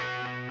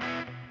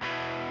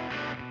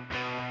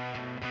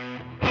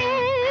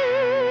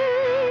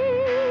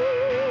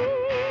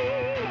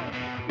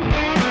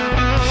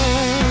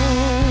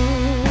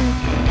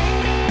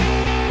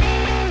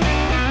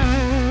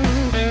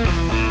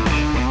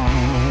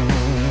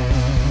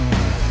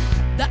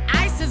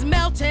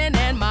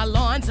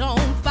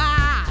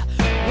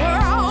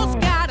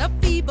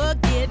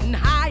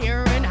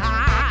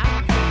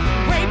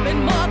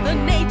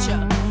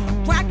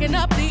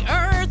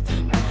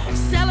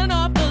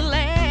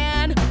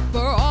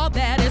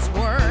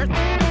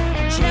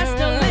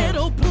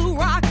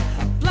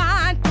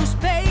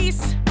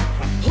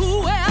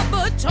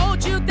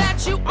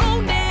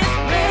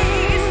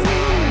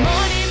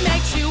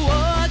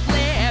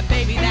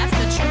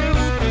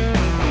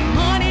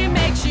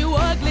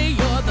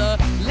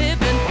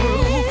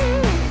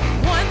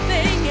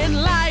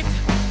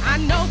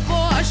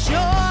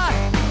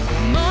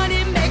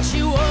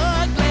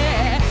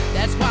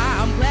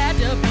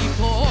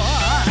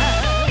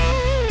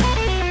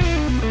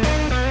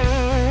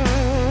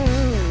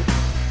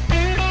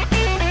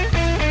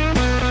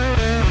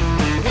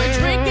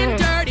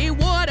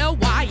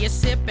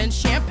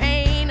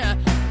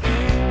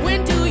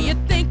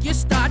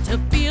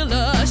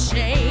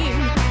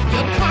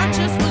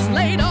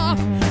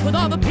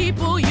all the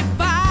people you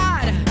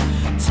fired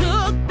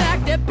took back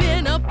their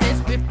benefits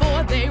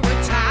before they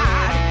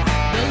retired.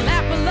 The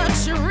lap of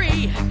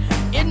luxury,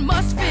 it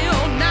must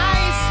feel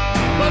nice,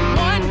 but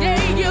one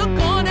day you're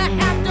gonna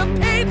have to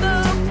pay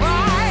the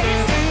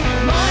price.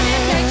 Money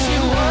makes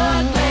you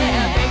ugly,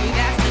 baby,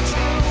 that's the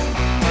truth.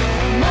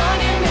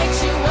 Money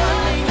makes you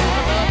ugly,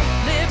 you're the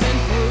living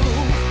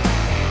proof.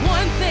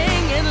 One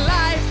thing in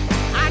life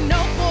I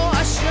know for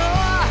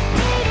sure,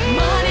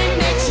 money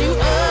makes you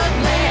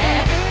ugly,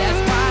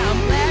 that's why I'm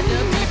glad to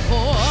be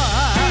poor.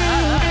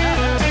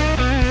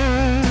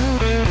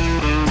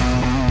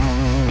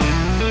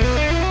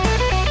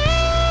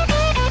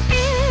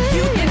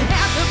 You can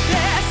have the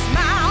best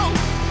smile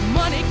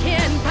money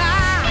can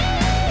buy.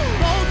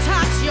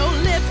 Botox your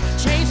lips,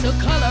 change the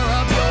color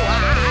of your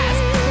eyes.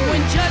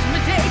 When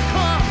judgment day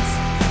comes,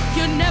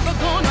 you're never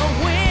gonna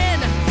win.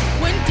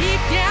 When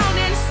deep down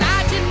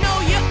inside you know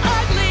you're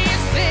ugly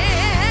as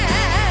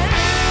sin.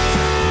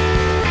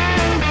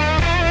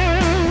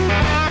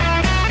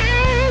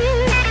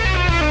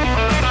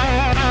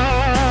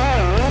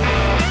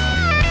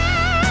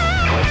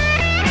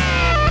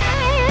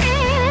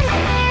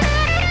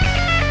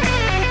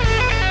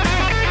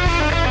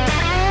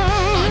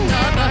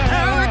 Another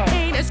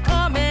hurricane is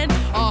coming,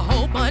 a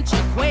whole bunch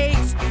of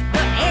quakes.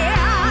 The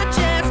air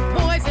just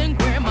poisoned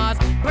grandma's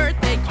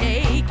birthday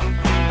cake.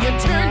 You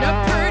turned a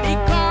pretty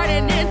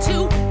garden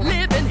into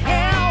living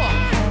hell,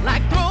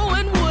 like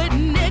throwing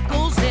wooden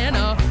nickels in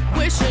a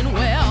wishing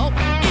well.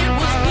 It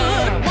was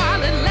good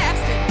while it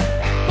lasted,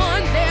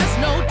 fun there's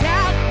no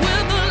doubt.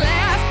 Will the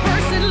last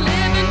person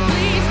living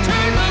please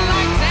turn the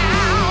lights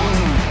out?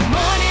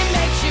 Money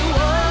makes you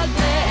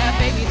ugly,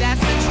 baby,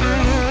 that's the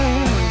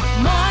truth.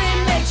 Money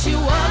makes you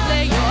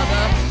ugly, you're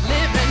the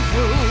living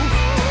proof.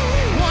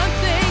 One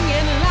thing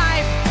in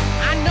life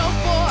I know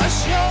for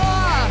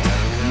sure,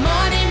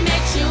 money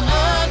makes you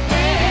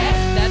ugly,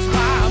 that's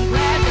why I'm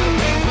glad to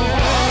be poor.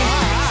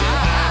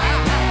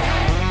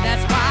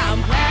 That's why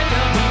I'm glad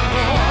to be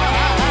poor.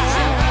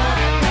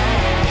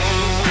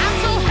 I'm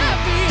so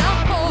happy I'm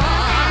poor.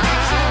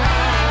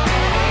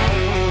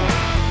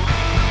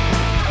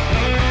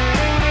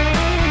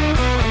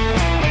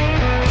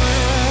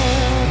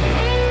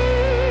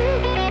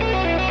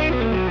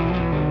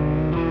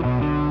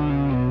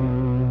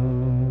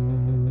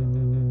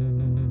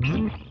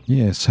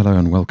 Yes, hello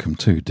and welcome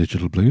to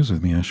Digital Blues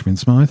with me, Ashwin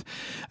Smythe.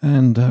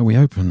 And we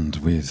opened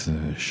with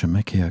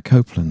Shemekia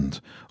Copeland,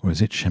 or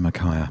is it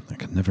Shemakiah? I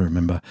can never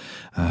remember.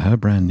 Her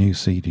brand new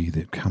CD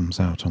that comes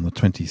out on the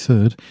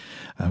 23rd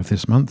of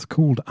this month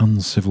called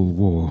Uncivil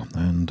War.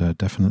 And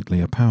definitely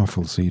a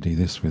powerful CD,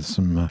 this, with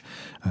some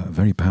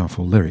very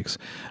powerful lyrics.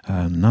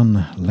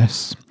 None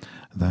less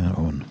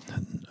than...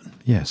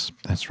 Yes,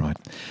 that's right.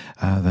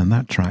 Then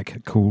that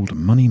track called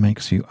Money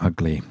Makes You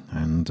Ugly,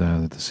 and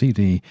the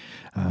CD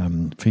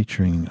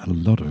featuring a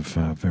lot of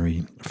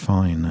very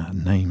fine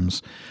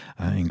names,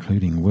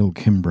 including Will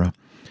Kimbrough,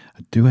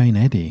 Duane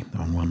Eddy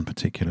on one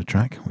particular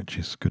track, which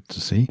is good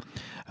to see,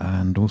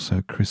 and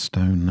also Chris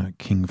Stone,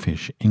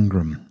 Kingfish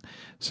Ingram.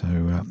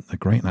 So a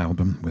great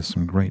album with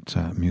some great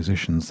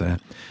musicians there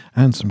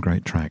and some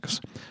great tracks.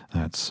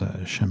 That's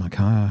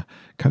Shemekia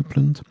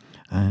Copeland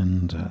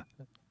and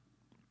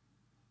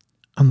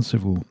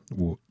Uncivil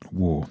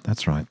War.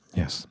 That's right.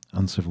 Yes,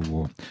 Uncivil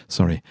War.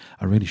 Sorry,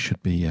 I really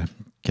should be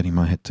getting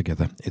my head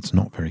together. It's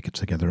not very good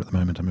together at the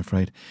moment, I'm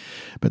afraid.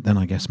 But then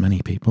I guess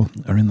many people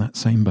are in that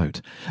same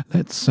boat.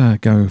 Let's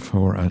go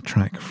for a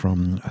track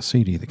from a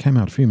CD that came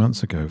out a few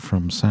months ago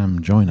from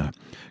Sam Joyner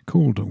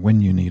called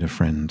When You Need a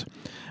Friend.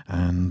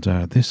 And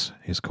this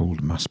is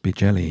called Must Be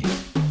Jelly.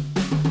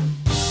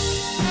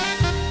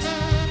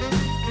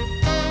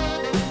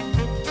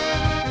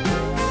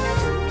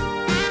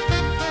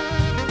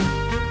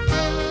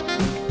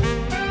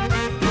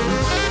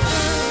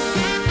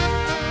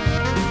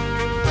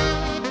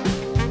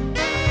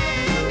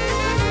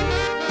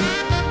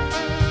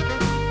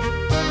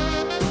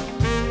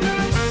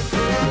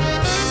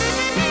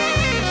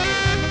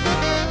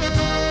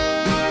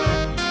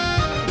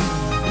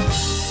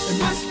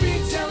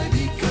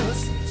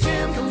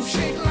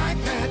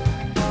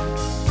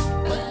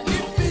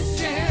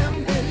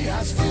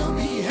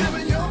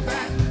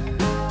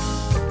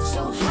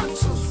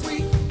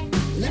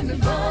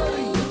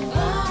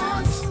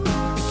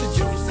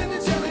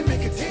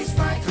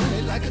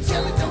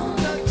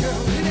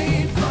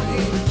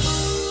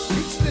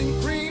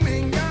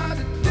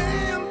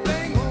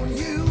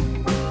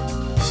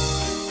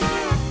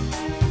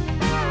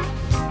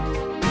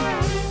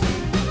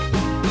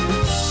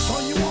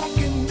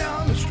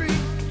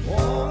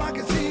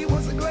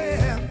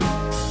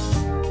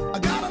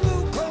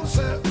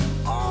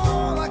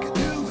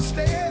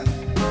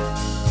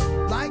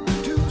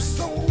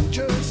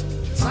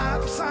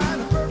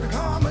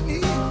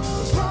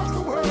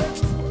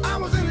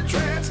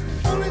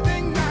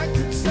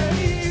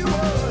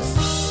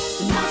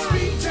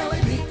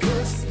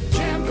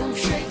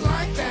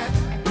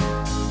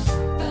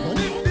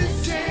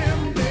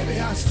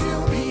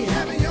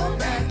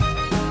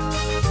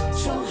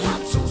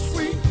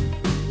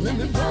 Let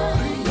me borrow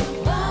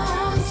your body.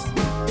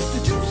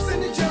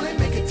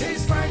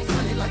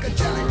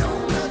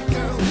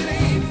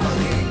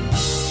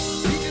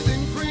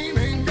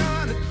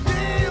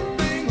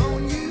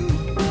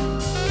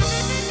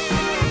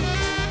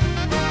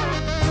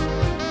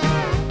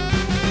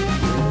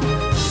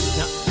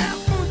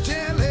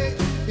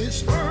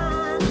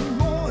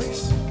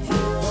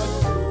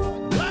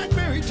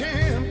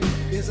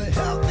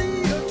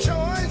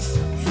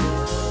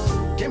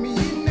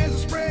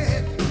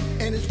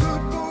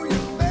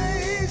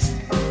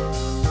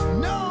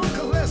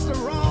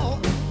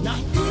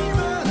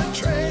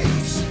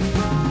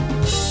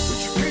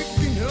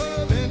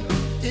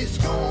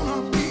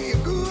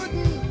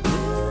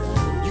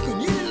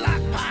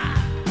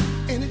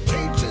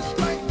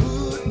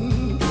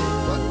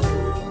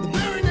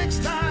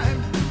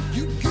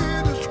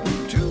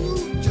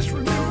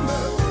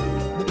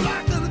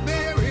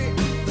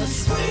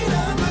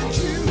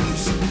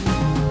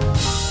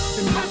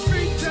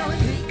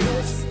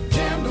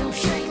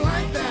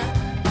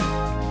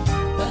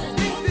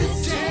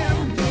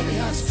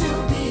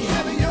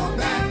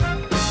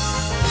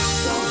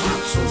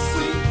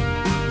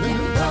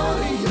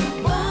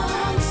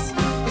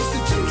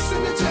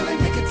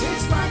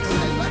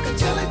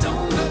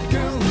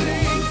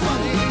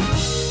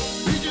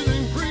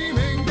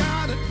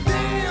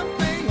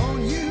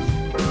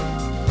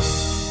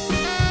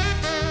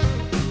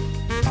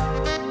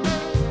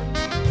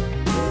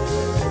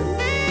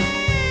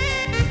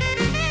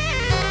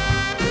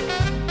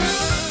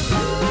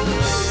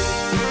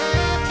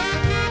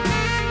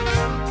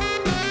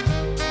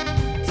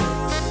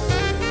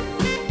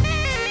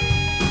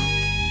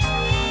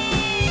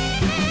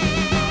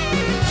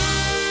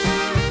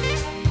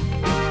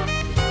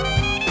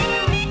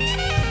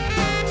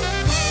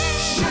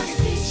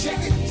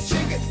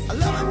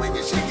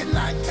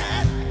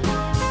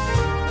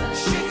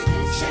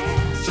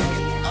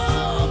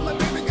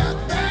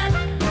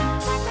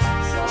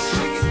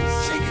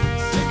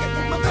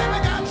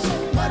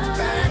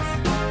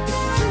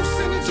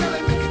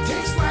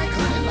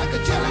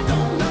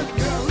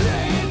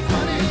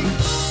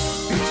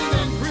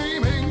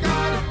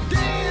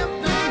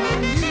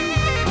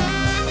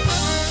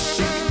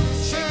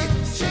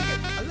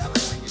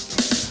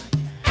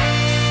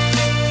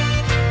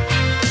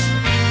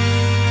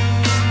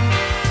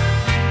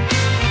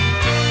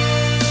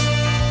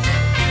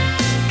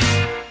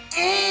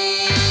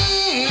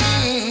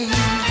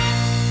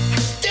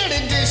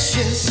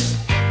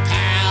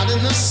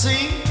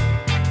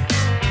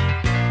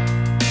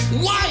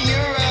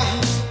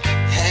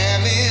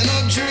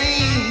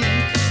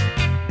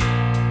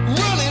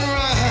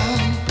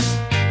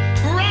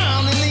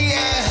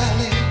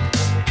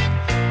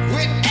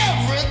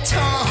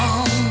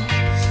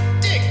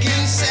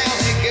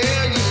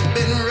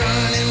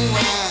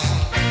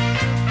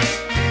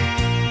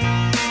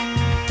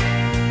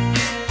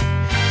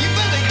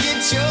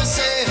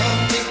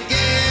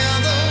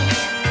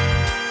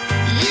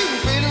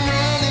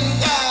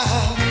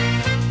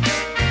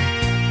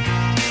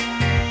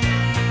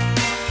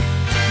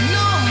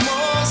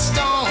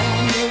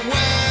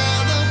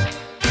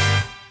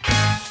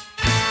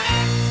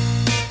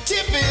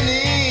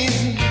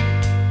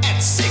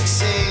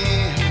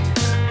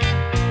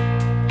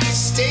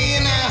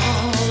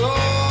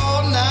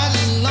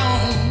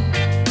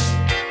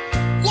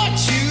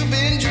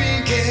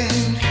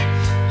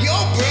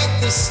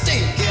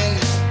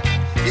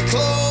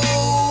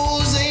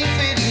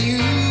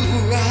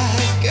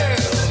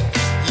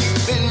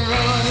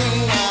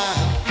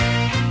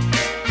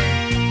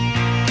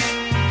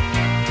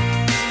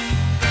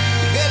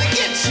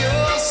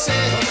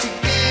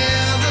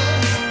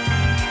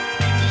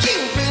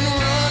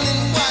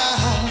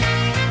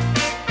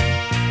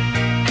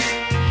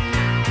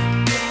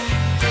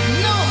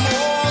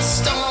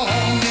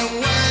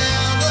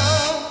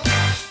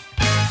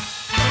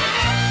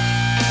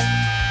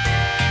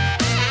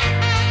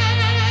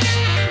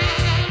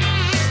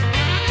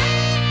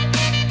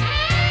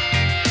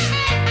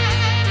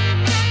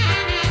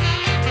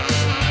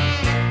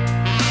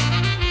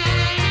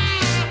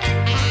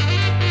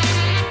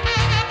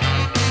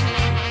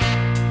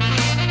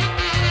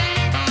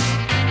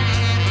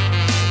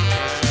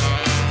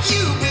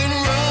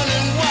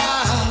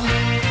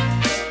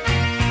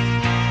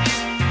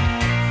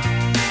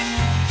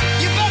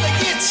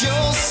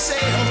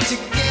 yourself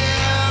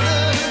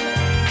together.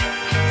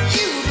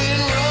 You've been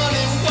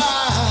running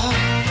wild.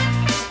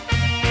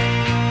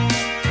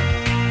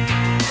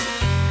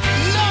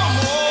 No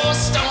more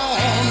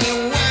stormy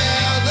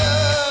weather.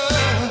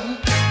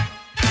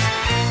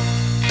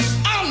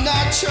 I'm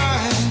not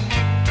trying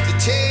to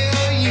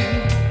tell you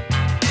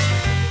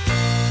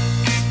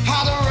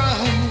how to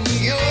run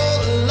your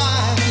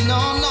life.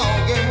 No, no,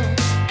 girl.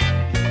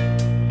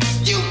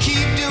 You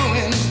keep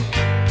doing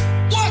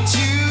what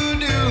you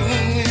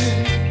doing.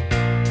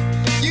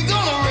 You're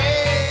gonna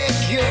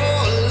wreck your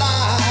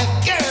life,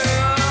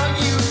 girl.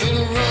 You've been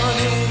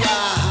running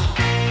wild.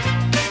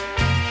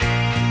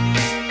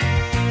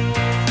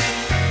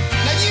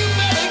 Now you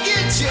better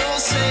get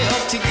yourself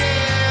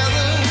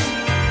together.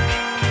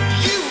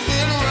 You've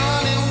been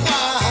running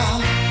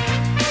wild.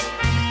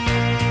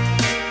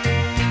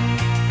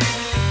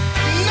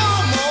 No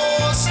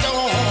more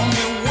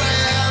stormy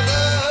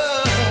weather.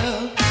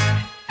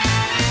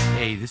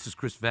 Hey, this is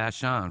Chris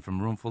Vachon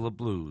from Roomful of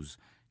Blues.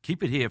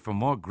 Keep it here for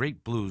more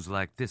great blues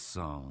like this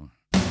song.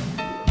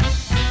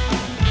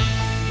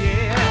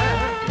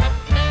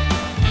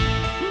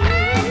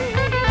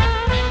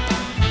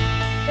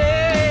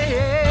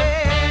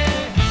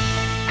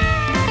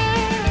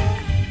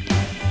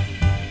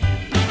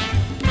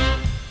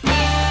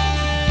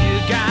 You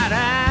got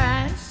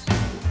eyes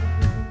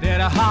that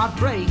are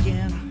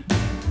heartbreaking.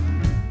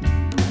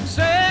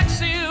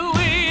 Sexy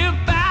way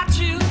about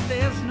you,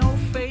 there's no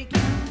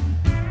faking.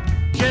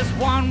 Just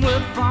one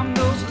word from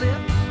those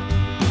lips,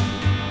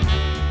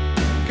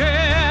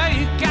 girl,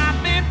 you got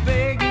me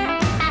begging.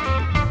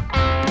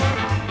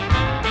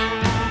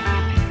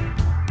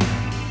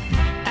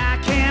 I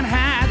can't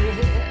hide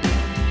it,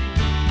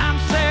 I'm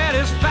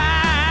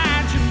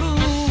satisfied you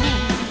move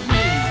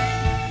me.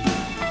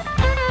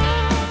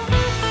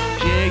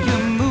 Yeah, you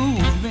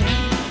move me.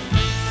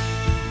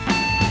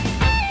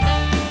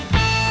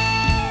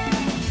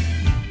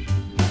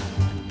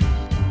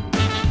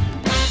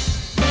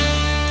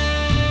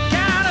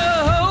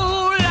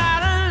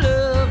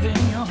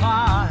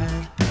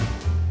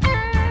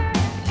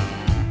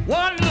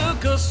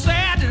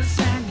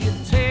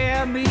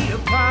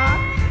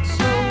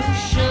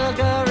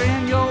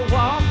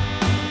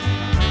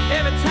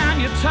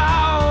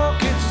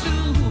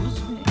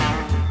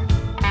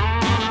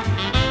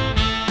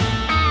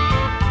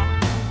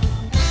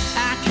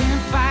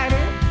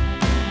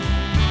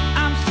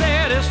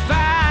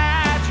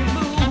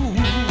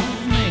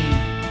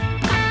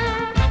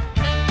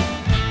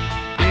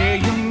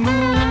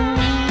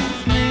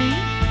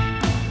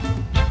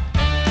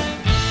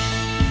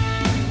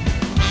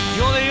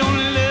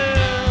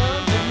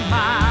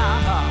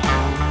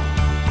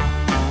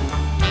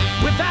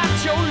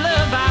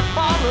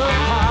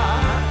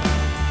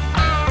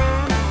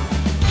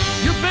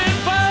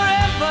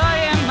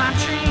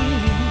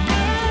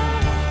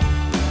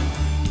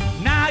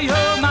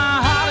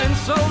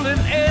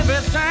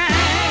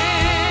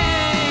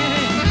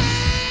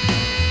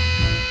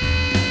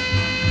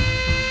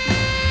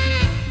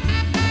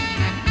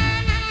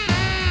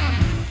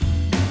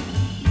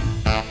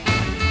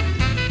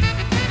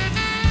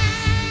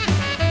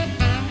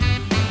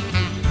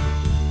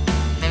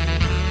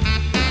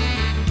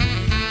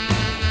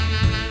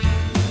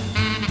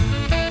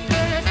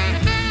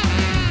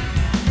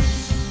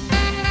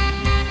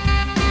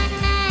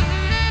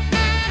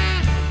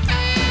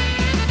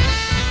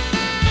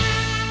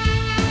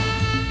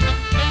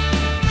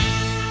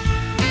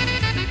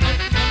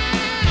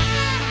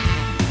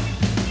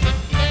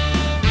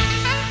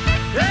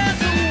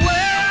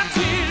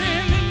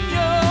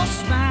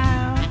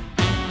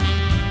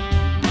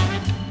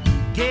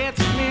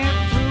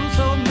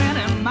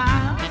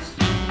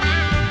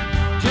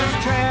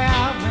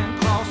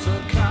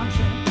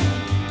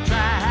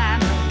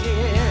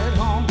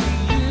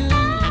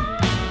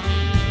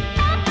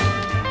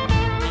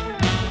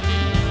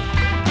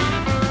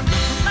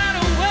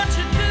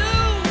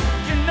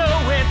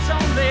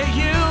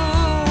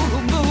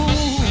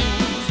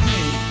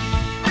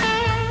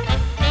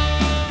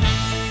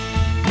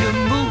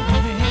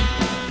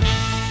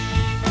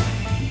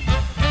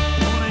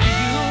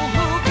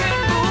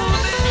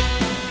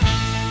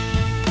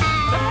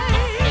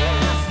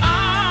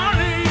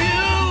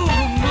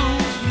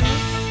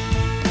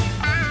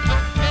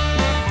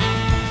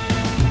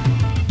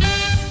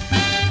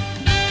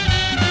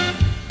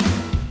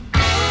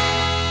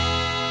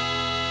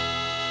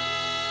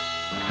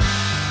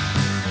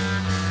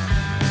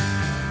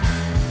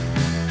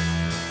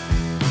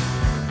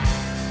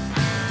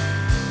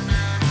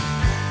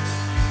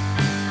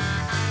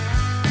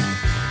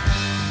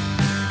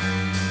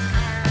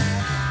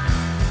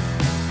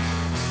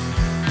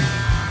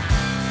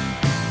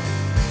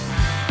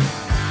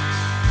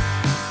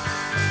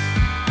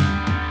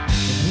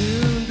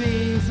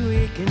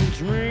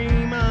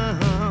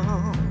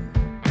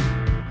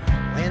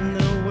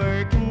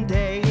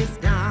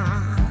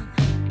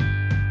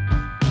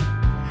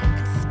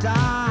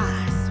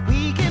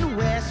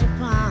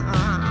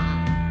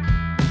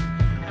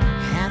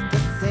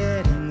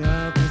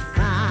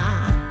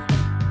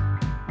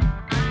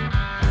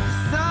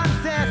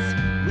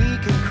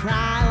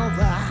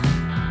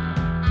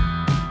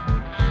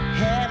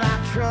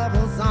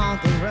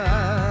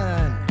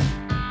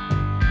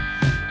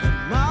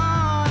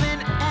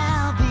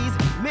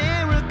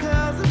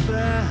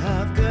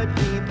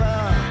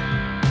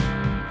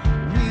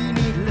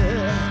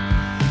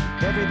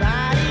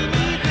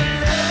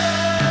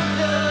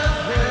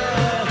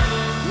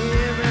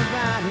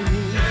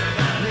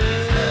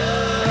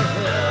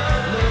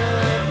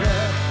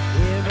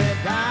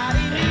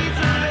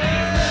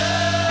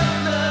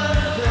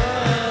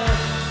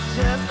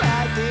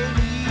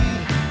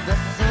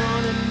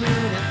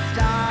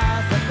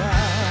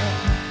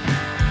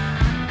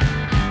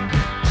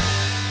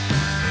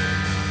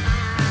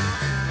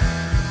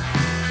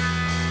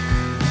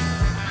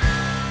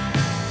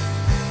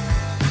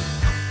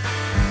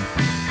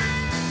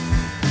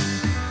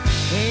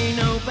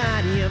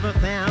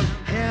 never found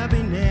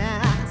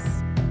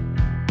happiness,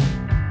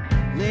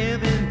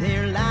 living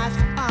their lives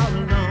all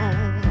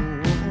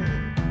alone.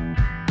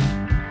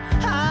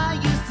 I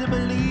used to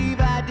believe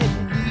I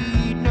didn't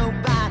need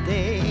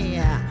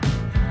nobody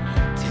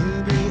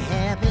to be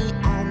happy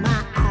on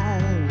my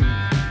own.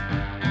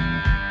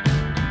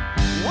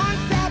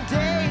 Once that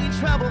day,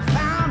 trouble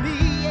found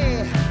me,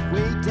 yeah,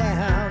 way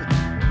down.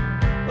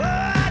 Oh,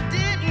 I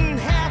didn't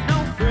have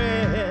no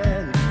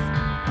friends.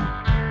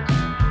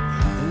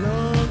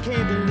 Along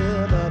came the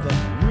love of a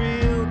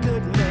real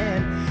good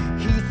man.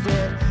 He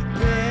said,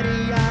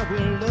 Betty, I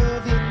will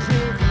love you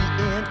till the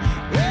end.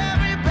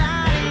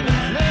 Everybody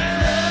needs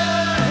love,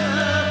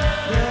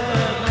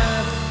 love,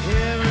 love.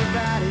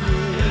 Everybody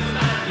needs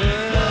love,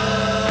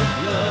 love,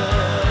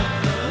 love.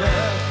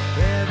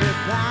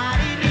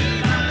 Everybody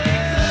needs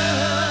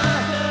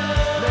love,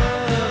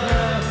 love,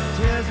 love.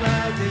 Just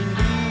like they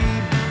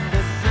need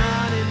the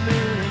sun and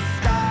moon and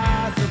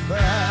stars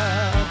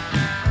above.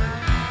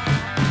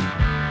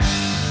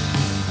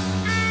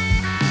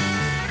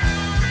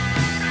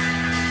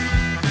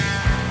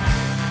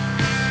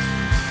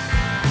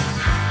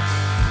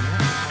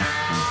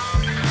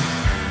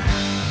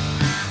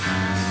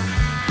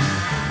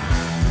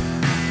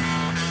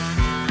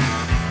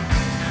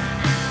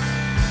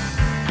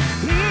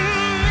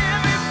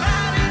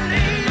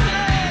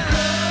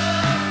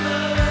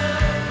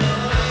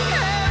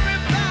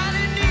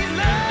 Everybody needs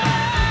love, everybody needs love,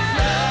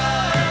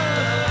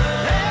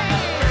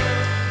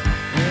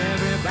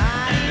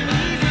 everybody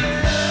needs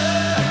love,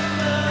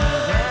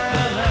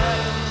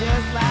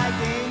 just like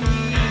they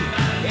need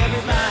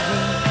everybody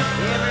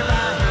needs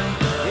love,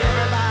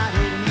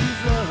 everybody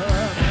needs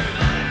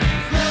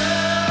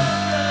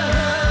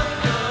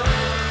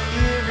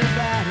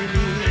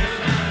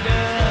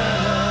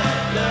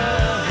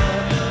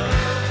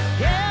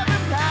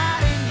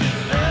everybody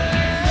needs love,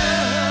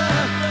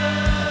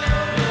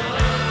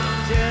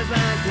 just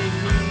like they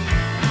need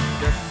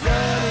the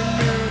sun and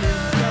moon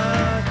and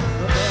stars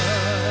above.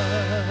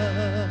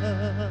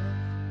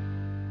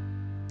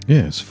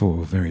 Yes,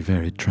 four very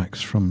varied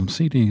tracks from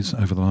CDs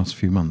over the last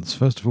few months.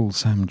 First of all,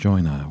 Sam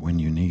Joyner, When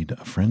You Need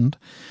a Friend,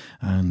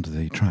 and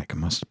the track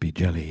Must Be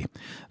Jelly.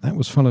 That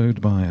was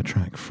followed by a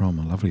track from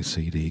a lovely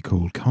CD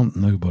called Can't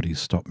Nobody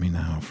Stop Me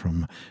Now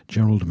from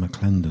Gerald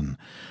McClendon.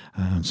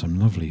 Some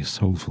lovely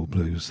soulful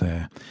blues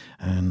there,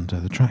 and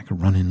the track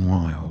Runnin'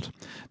 Wild.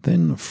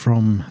 Then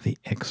from the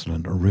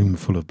excellent A Room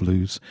Full of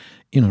Blues,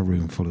 In a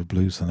Room Full of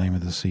Blues, the name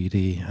of the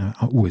CD. I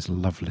always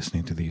love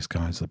listening to these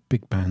guys, the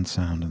big band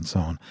sound and so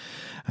on.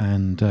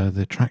 And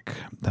the track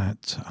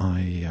that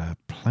I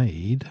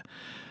played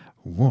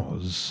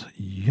was,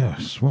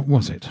 yes, what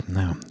was it?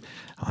 Now,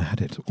 I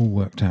had it all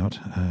worked out.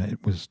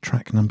 It was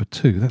track number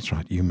 2. That's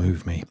right, You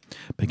Move Me.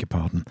 Beg your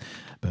pardon.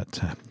 But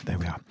there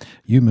we are.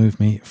 You Move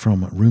Me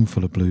from Room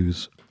Full of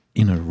Blues,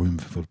 In a Room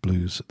Full of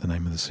Blues, the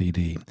name of the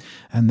CD.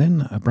 And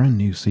then a brand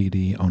new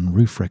CD on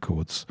Roof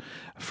Records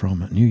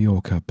from New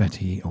Yorker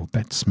Betty or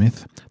Bet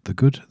Smith. The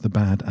Good, the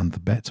Bad and the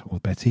Bet or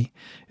Betty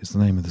is the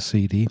name of the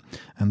CD.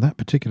 And that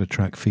particular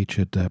track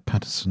featured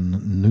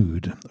Patterson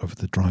Nude of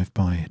the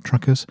Drive-By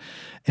Truckers.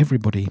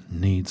 Everybody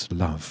Needs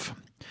Love.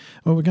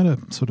 Well, we're going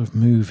to sort of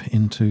move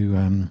into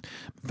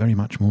very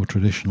much more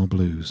traditional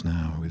blues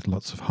now with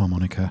lots of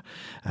harmonica,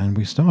 and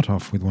we start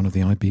off with one of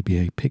the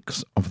IBBA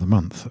picks of the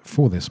month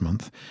for this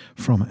month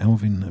from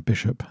Elvin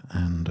Bishop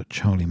and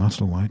Charlie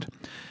Musselwhite,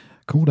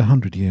 called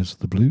 100 Years of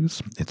the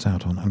Blues. It's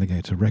out on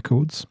Alligator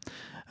Records,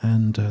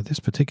 and this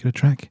particular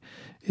track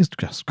is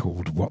just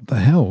called What the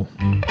Hell.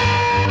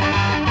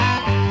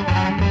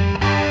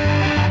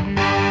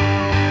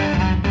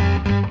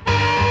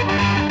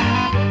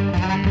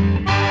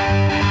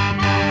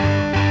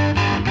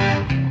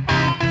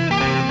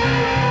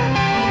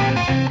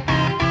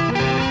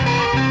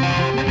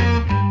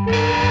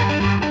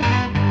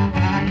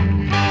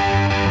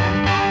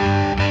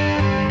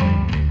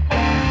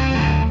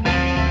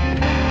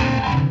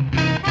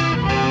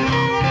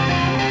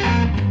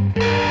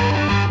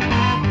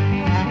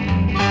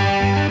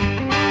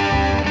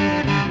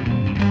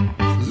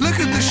 Look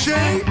at the shape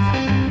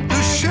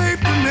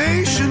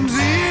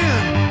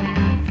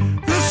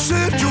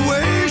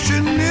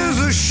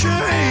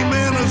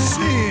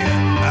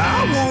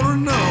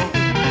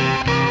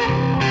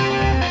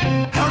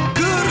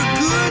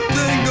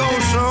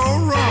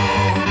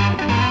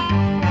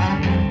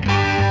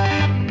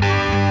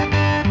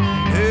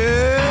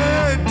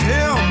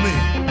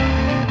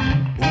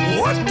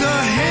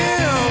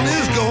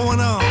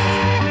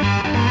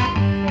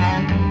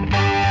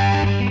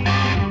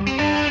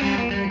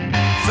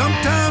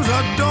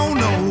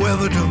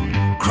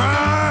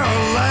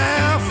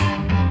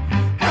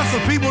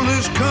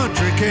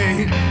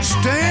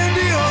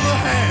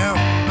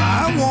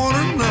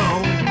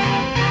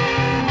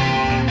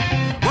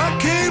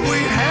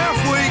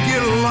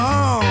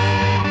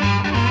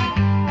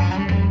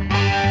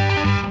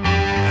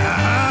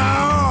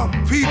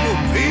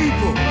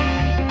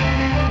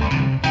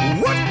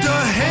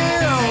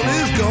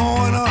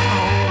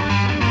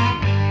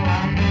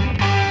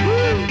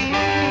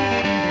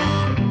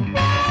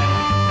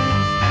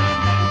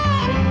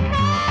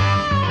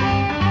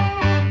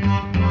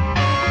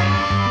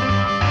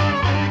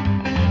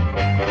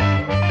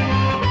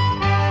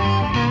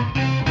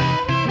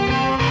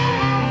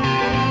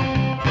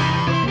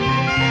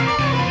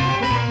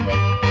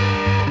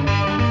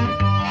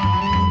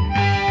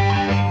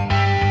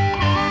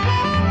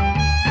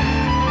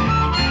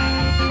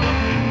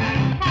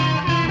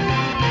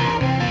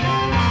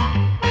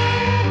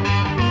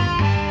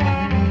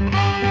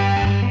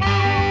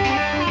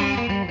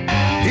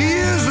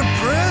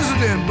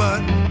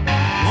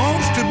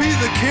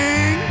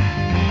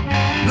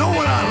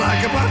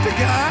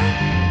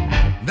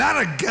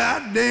a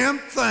goddamn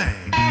thing.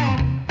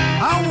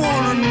 I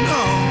wanna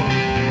know,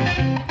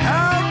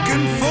 how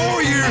can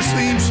 4 years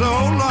seem so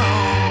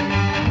long?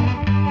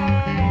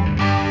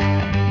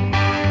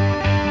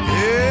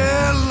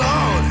 Yeah,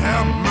 Lord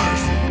have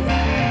mercy.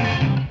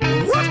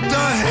 What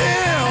the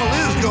hell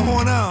is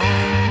going on?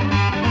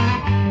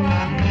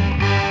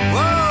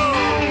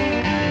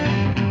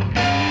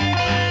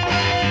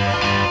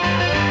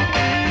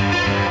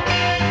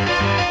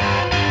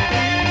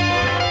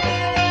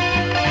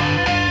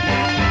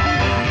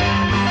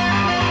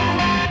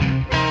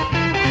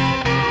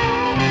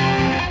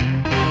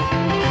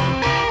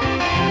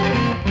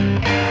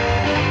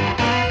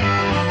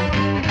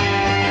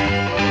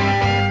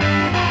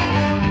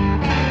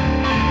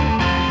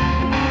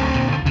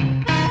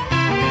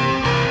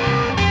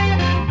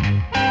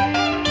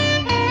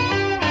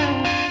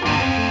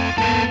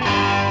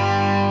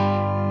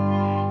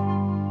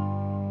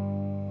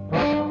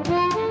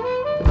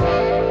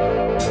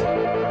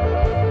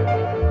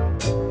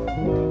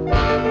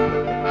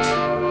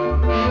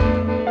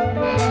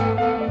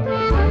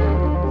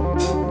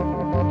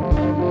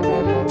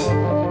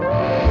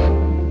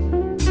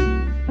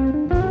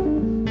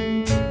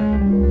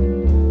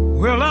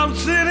 Well, I'm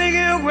sitting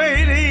here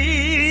waiting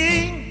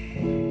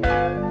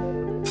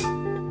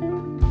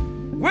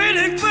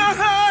for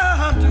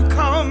her to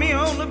call me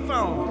on the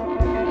phone.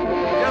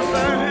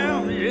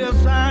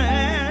 Yes, I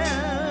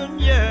am,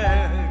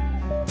 yeah.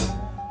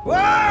 Well,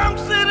 I'm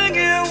sitting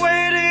here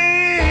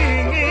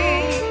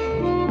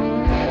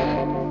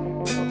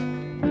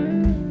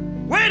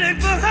waiting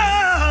for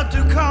her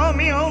to call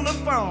me on the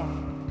phone.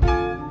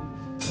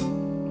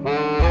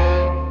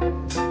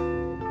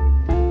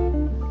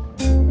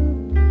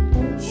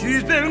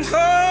 She's been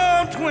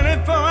called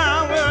 24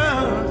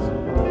 hours,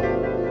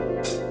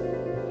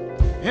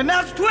 and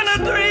that's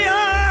 23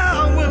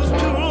 hours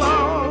too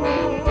long.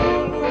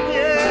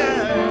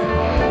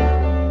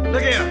 Yeah.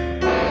 Look here.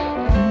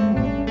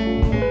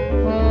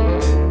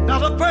 Now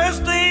the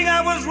first thing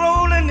I was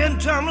rolling and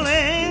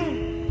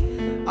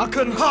tumbling, I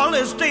couldn't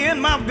hardly stay in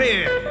my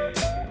bed.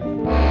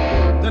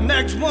 The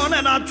next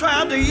morning I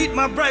tried to eat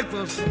my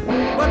breakfast,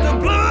 but the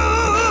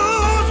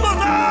blues was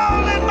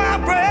all in my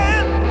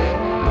bread.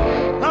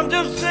 I'm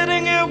just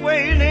sitting here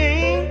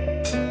waiting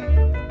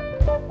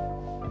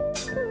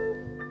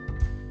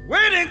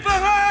for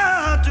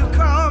her to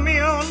call me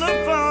on the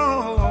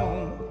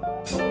phone.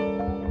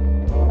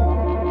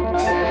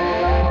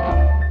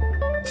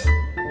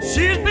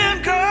 She's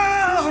been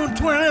gone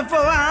 24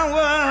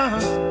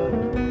 hours.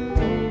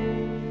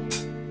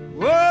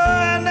 Oh,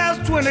 and that's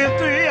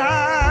 23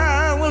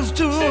 hours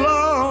too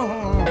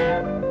long.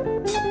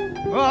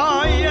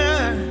 Oh,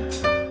 yeah.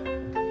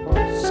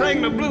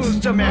 Sing the blues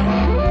to me.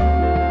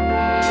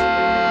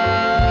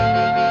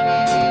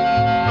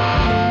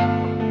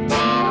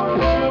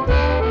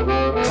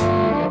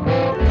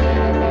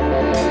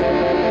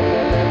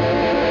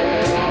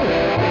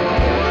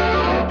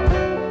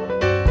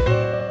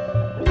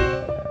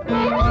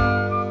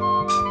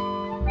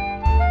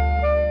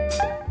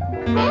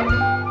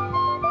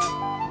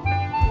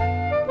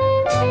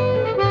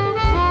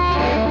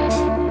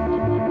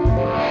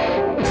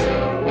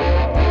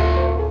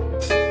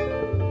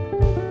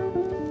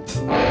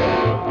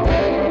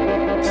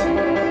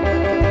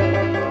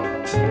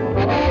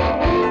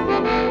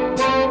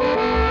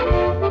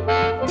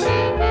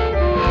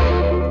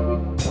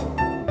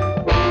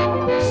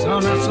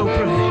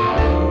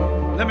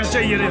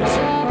 Tell you this.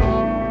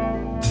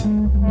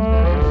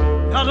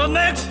 Now the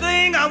next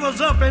thing I was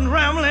up and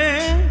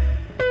rambling,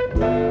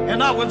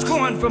 and I was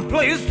going from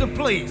place to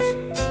place.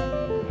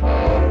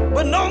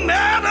 But no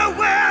matter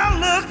where I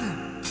looked,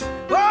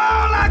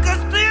 all I could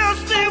still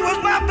see was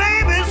my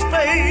baby's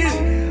face.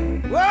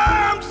 Well,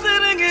 I'm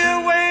sitting here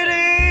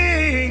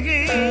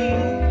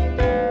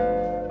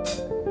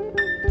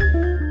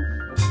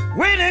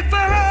waiting for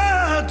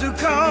her to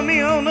call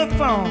me on the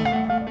phone.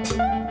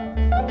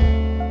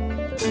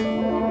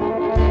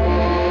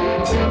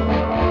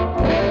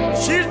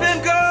 She's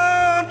been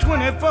gone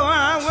 24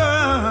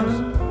 hours,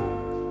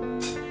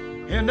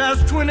 and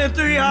that's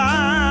 23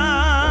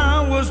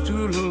 hours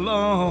too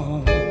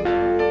long.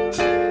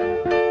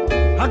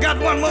 I got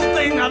one more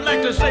thing I'd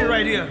like to say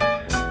right here.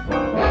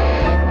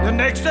 The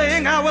next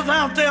thing I was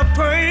out there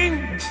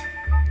praying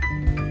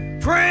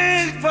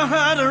for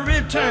her to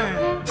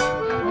return.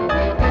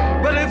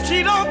 But if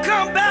she don't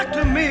come back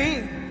to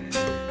me,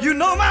 you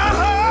know my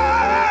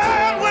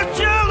heart will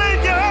surely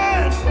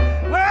yearn.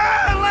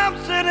 Well, I'm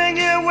sitting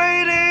here waiting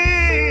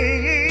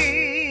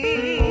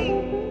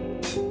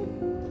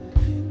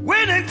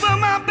for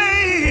my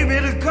baby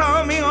to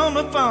call me on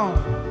the phone.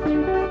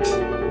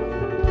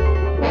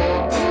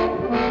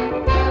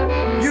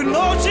 You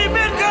know she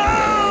been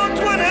gone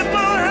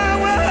 24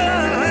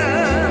 hours.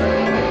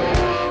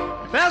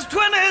 That's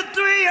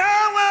 23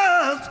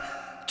 hours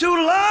too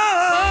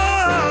long.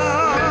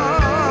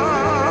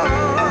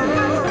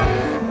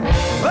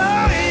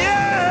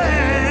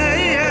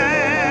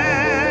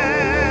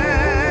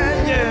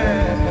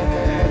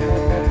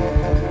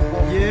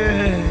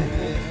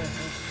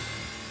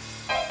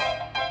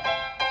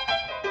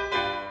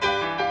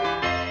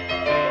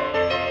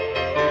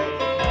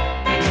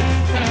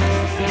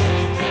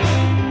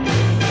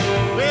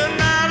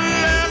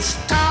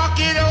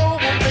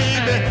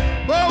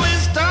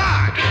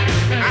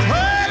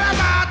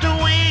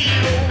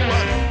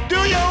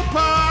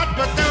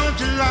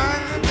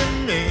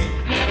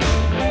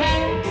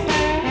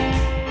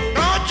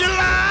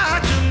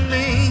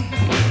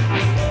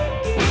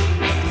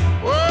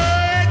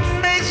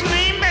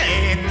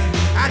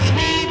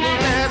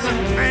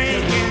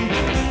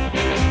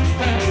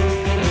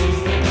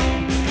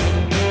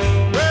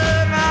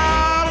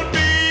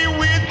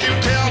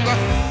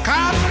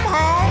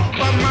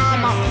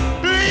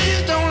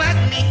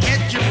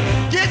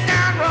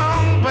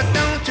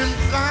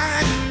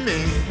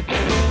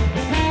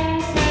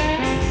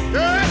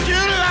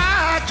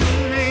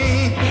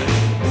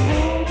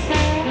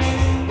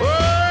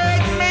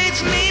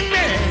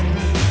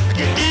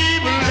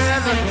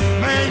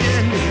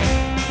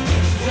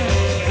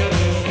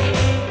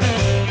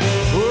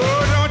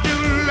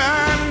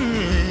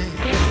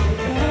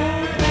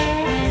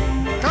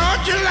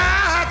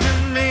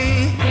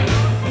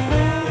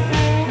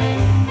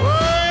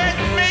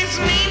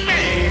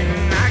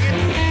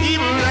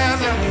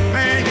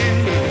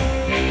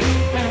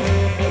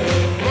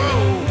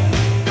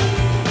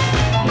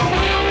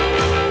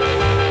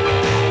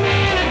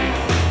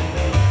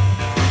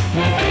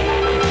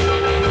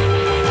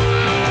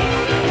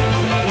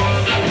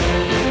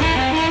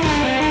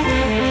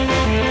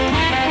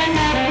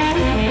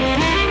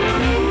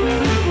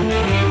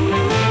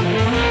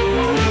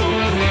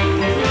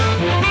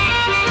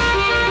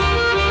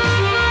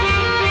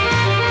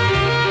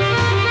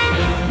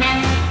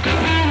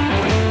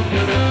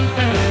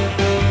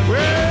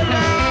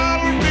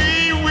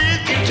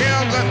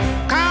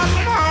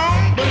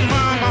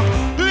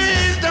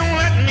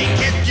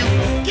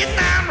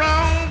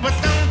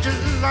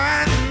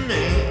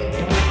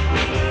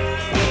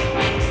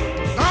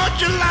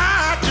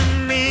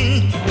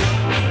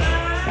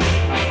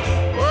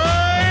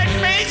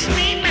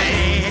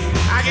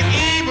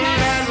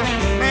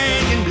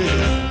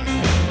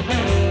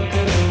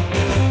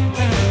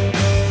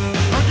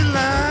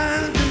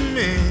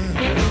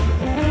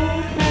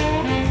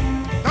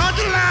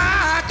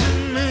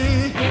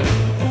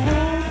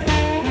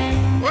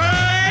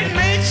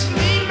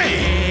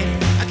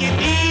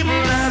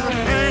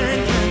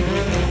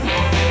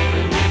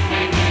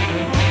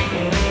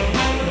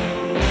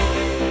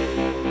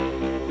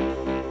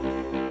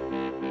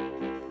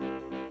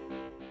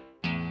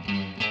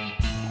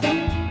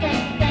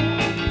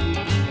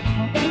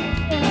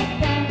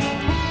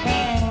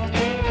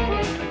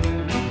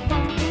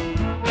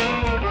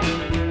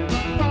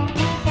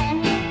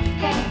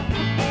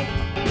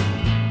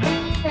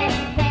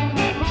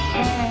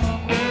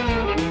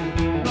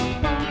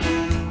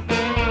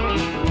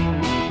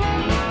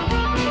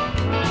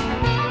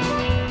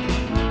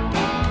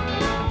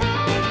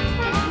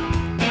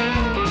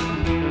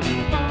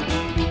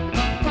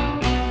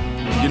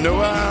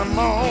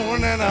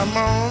 and I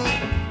moan,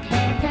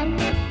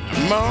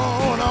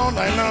 moan all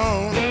night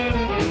long,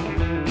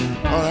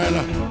 all night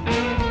long.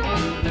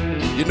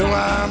 You know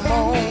I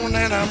moan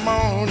and I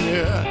moan,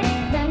 yeah,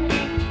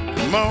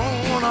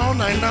 moan all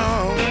night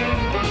long.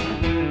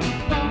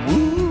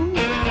 Woo.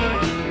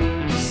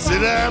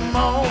 Sit I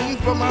moan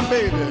for my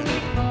baby.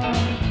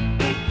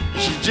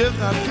 She's just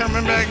not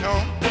coming back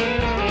home.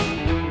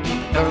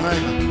 Coming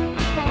back home.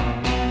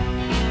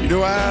 You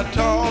know I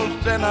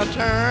tossed and I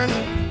turned.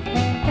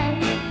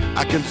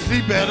 I can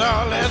sleep at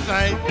all last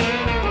night.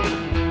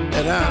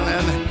 At all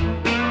last night.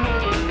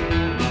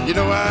 You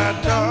know I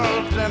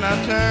tossed and I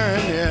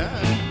turned, yeah.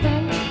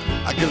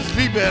 I can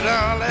sleep at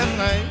all last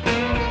night.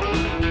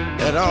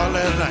 At all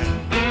last night.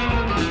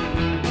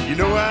 You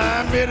know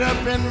I made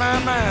up in my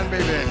mind,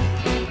 baby.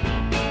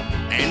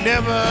 Ain't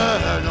never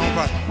gonna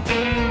fight.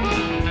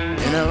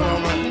 Ain't never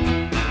gonna fight.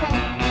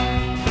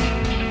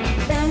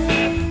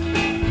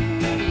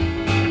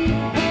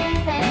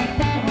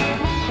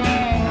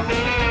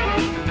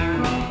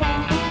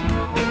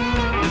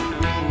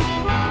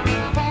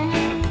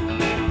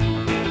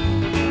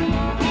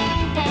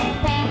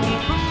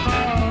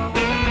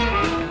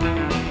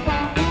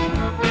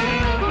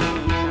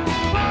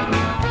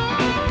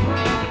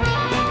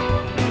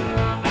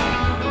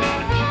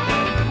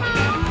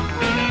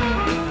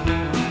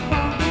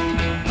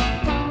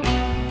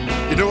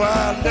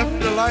 I left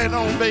the light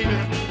on, baby,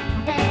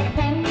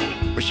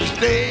 but she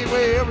stayed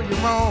wherever you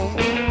roam,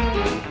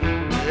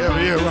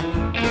 wherever you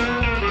roam.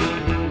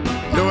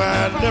 You know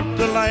I left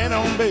the light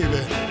on,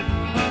 baby,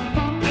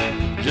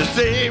 just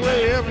stay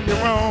wherever you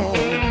roam.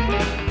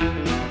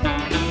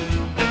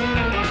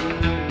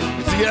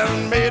 You see, I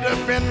done made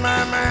up in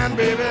my mind,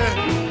 baby,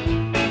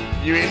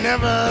 you ain't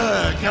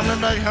never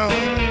coming back home.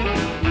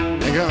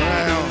 Ain't coming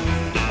back home.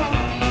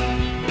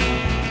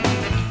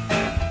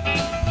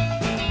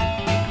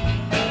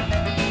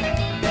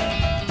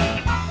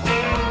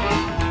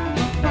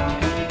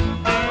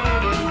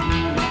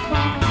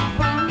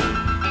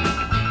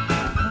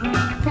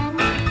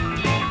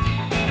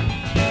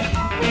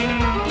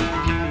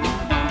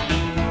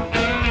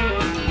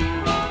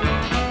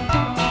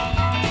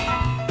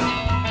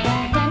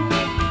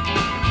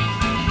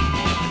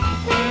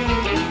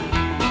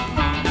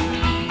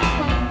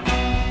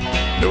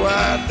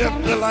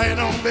 Left the light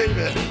on,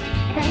 baby,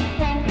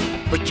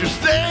 but you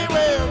stay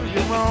wherever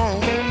you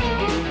roam,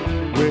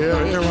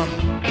 wherever you roam.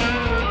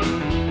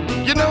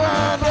 You know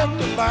I left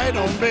the light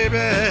on, baby,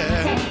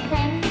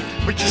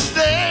 but you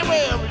stay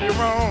wherever you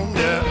roam,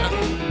 yeah,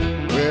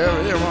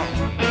 wherever you roam.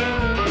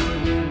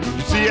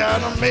 You see, I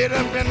done made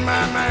up in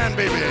my mind,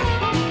 baby,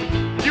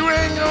 you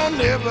ain't gonna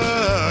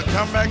never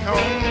come back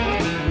home,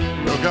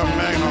 no come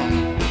back home.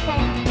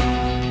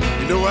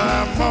 You know I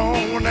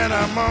moan and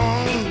I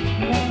moan,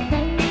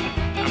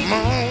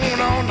 moan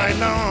all night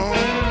long.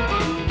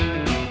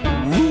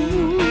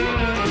 Woo.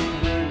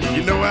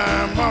 You know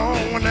I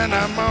moan and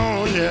I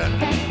moan, yeah.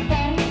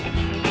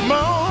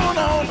 Moan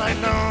all night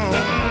long.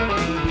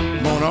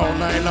 Moan all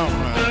night long.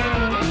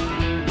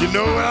 You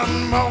know I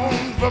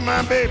moan for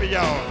my baby,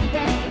 y'all.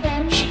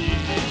 She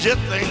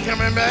just ain't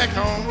coming back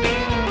home.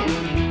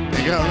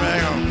 Ain't coming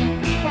back home.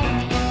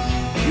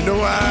 You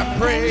know I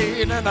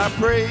prayed and I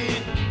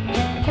prayed.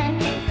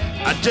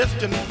 I just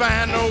couldn't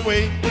find no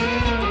way.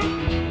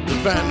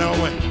 Find no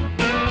way.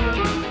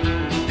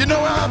 You know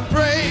I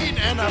prayed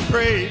and I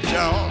prayed,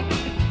 y'all.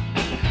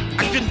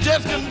 I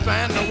couldn't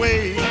find a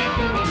way,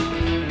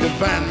 couldn't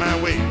find my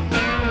way.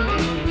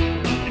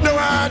 You know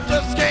I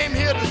just came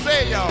here to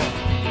say, y'all,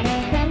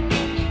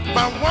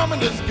 my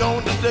woman is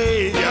going to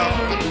stay, y'all,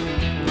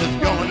 is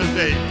going to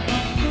stay.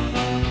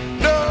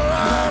 No,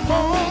 I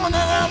moan and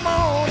I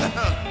moan,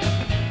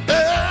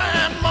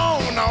 I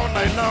moan all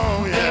night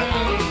long,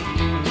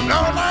 yeah,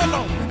 all night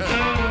long.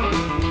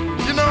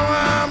 You know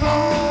I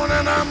moan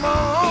and I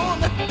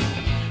moan,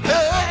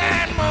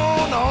 and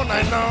moan all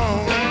night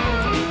long.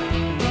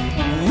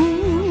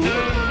 Ooh.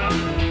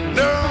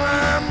 No,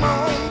 I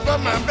moan for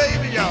my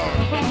baby, y'all.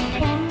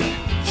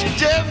 She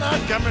just not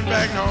coming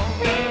back home,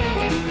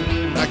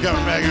 not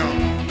coming back home.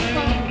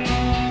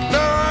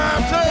 No,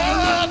 I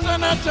toss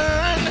and I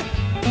turn.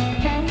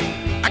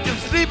 I can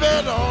sleep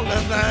at all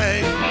that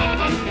night.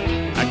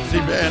 I can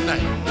sleep at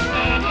night.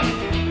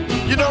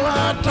 You know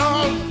I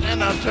toss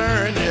and I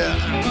turn, yeah.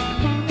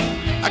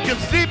 I can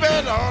sleep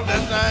at all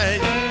that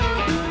night,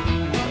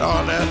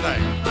 all that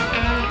night.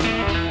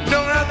 No,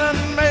 I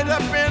done made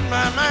up in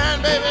my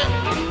mind, baby.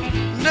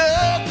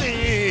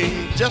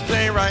 Nothing just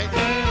ain't right.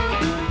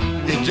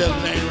 It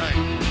just ain't right.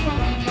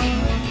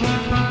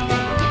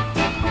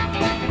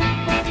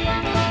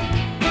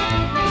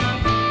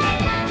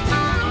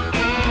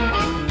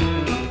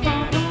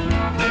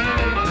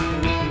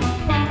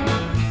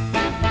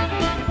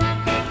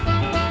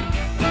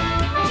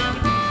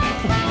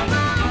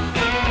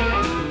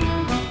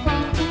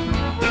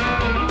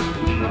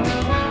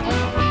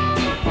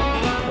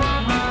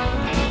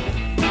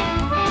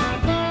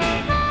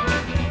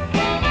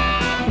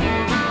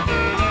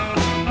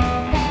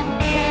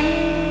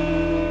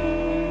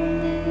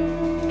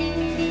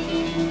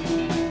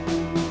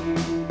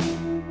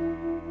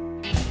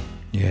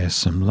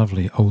 some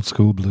lovely old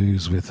school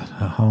blues with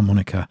a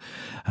harmonica.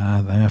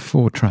 There are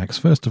 4 tracks.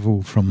 First of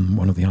all, from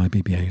one of the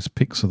IBBA's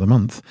picks of the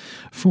month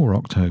for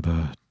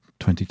October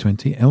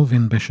 2020,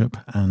 Elvin Bishop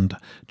and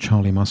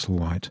Charlie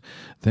Musselwhite.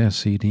 Their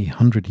CD,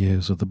 100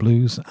 Years of the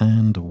Blues,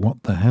 and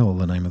What the Hell,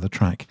 the name of the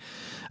track.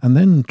 And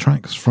then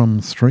tracks from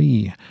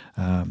 3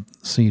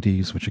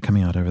 CDs which are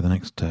coming out over the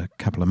next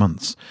couple of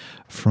months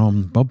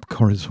from Bob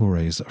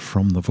Corritore's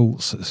From the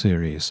Vaults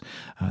series.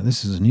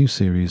 This is a new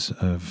series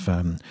of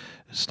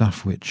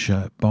stuff which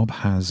Bob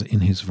has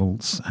in his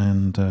vaults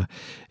and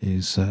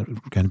is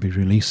going to be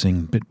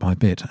releasing bit by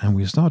bit. And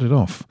we started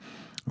off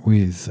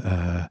with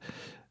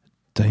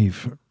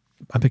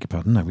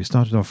we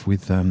started off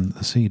with the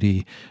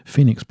CD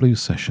Phoenix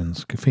Blues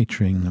Sessions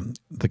featuring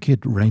the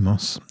Kid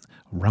Ramos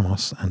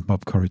and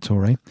Bob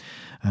Corritore,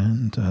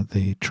 and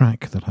the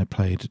track that I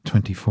played,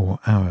 24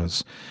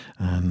 Hours,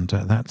 and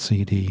that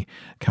CD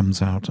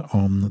comes out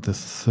on the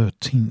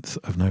 13th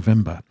of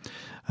November.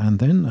 And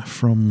then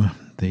from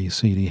the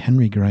CD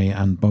Henry Gray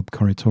and Bob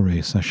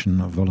Corritore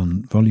Session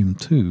Volume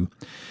 2,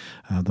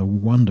 the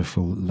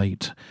wonderful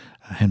late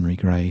Henry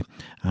Gray,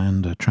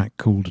 and a track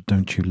called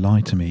Don't You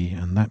Lie to Me,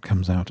 and that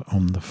comes out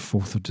on the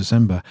 4th of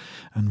December.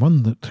 And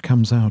one that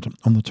comes out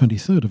on the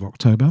 23rd of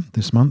October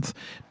this month,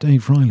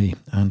 Dave Riley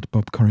and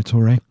Bob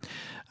Corritore,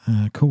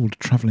 called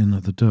Travelling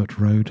the Dirt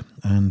Road,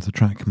 and the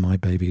track My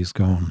Baby's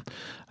Gone.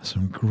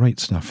 Some great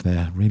stuff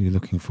there. Really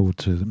looking forward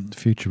to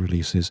future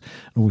releases.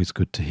 Always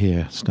good to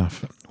hear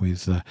stuff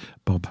with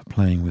Bob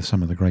playing with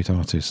some of the great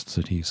artists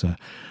that he's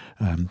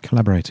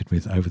collaborated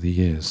with over the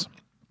years.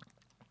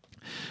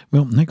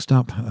 Well, next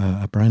up,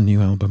 a brand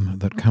new album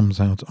that comes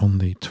out on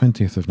the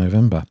 20th of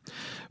November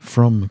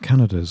from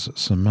Canada's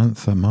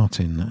Samantha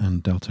Martin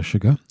and Delta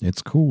Sugar.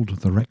 It's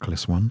called The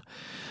Reckless One,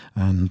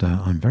 and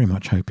I'm very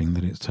much hoping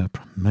that it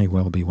may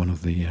well be one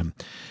of the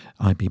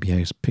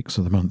IBBA's picks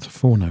of the month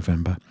for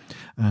November.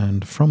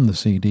 And from the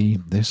CD,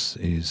 this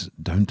is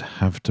Don't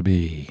Have to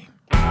Be.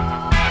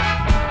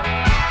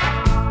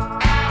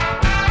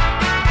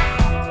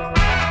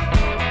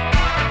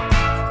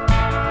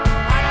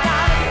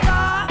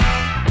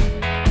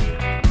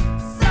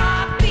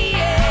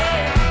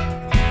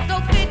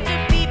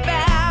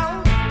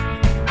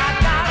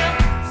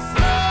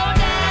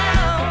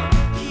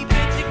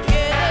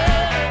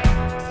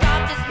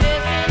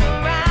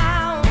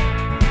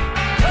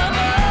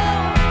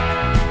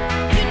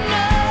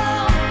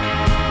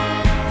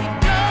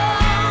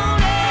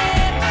 Don't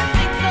have to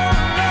think so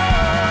long.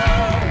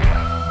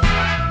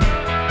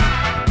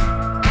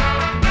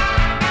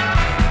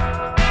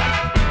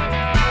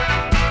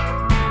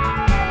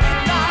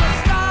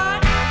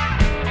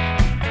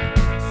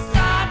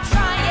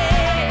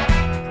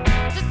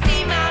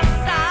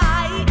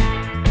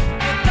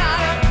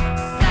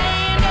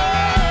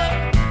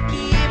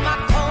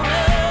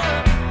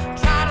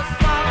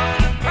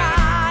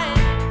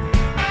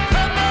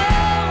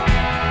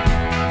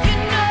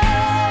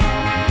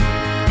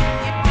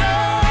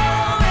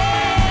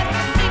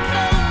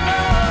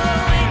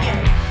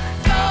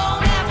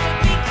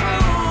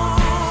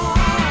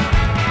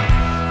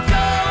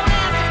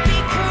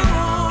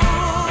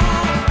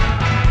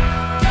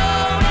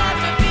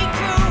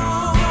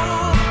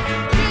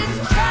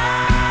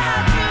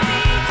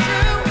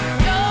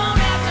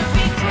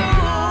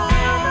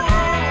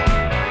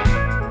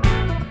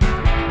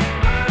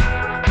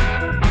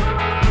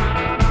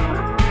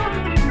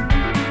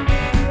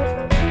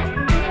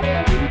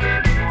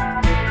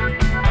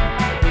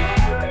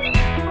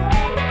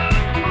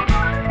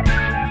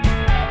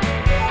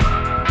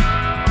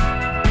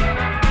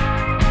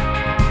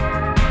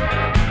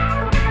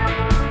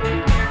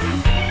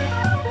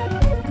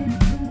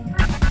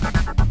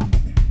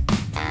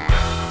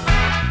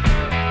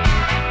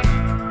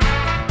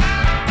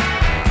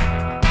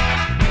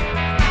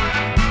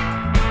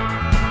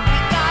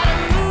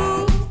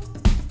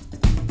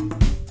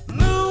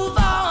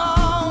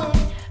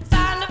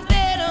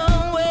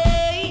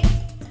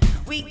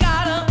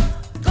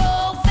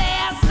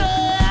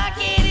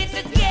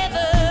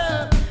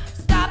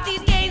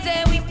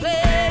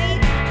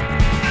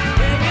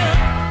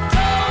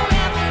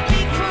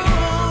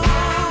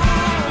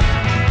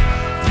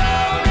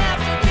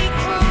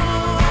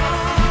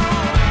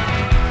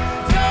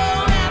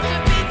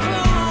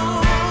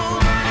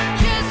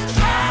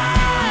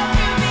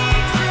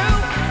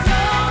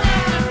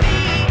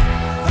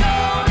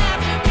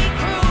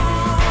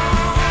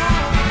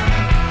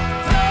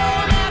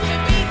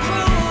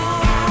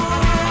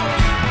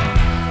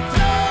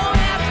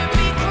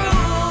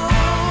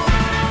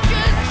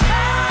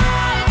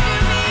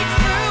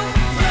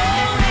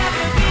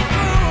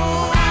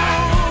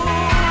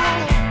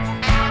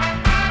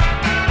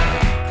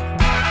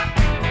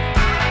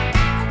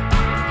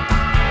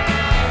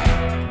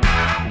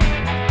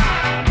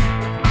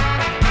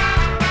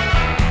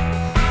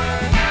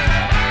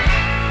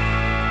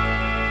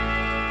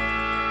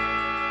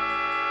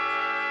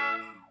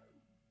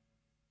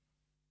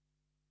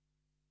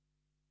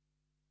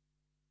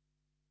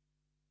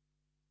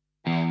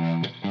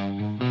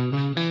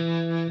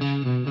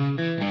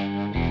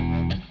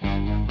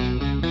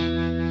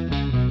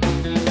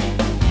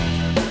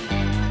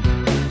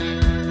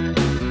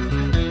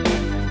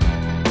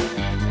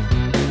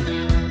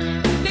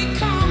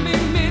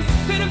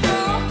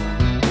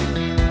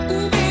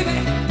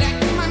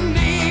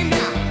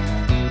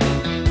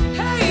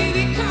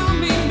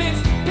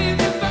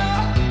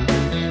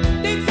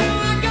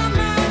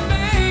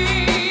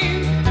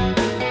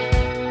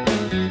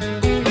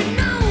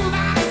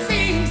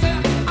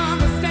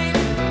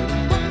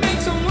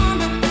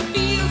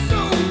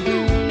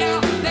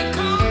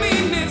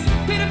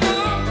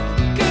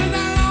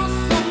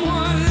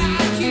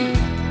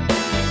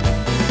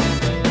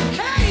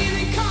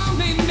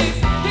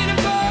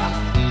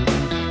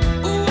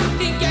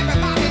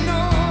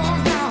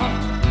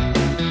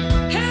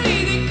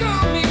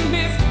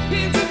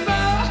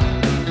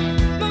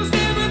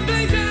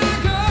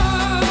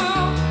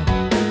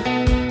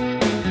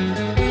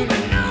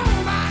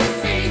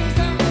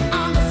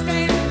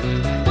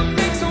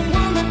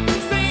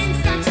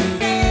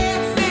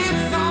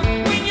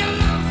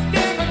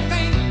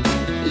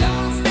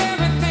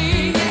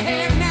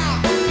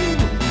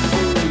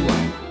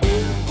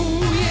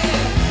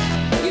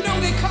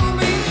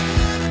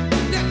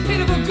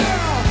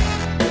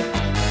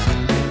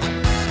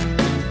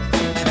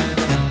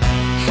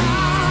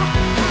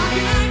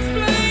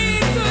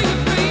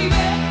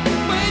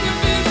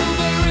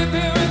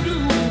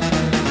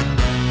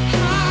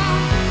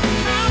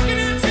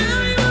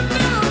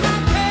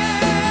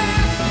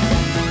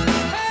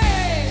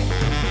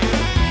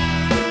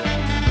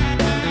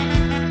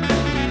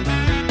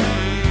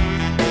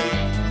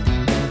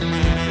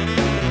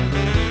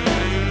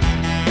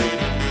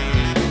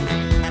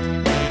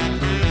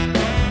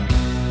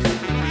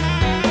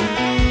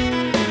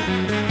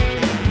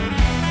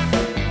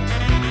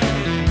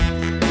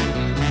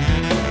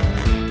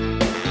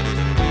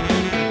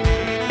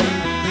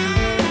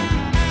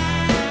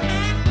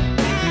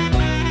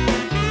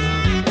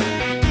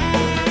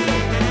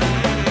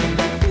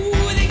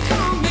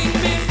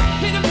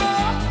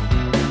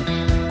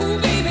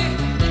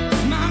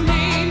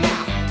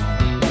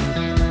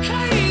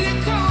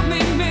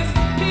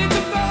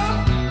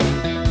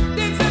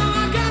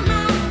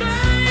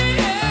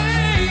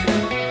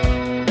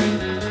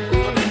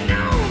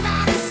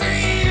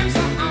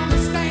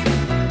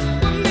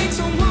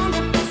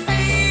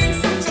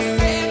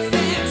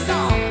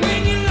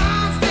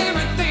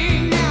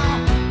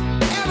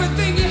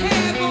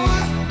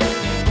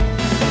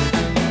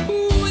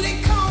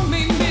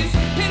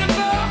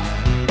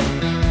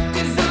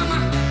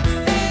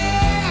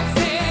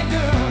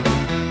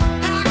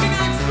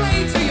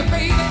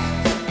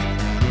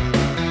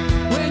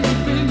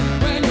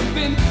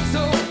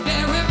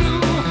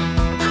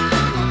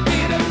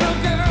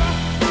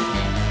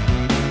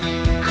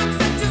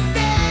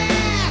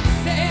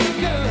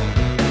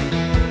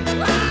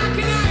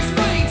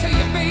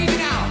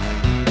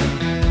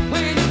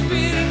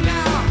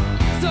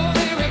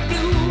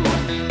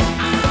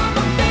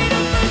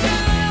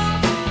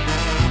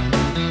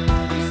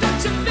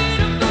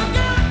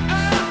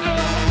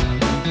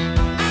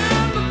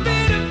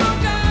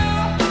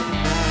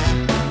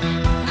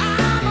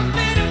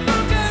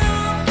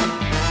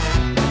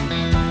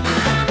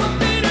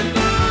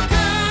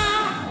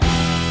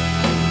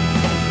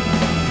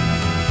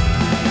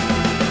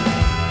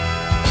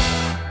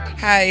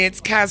 Hi,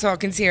 it's Kaz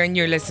Hawkins here, and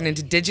you're listening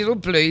to Digital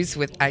Blues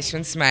with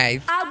Ashwin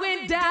Smythe. I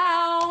went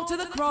down to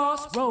the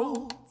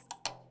crossroads,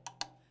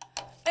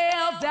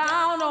 fell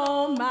down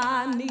on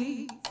my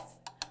knees.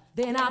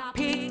 Then I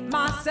picked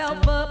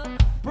myself up,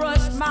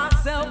 brushed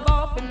myself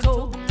off, and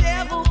told the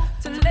devil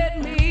to let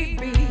me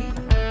be.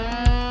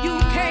 You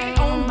can't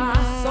own my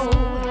soul,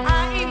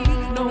 I ain't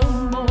weak no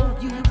more.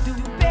 You do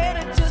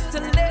better just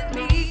to let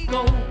me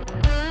go.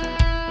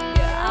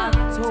 Yeah,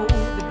 I told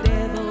the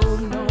devil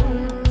no.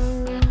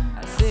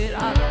 I said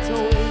I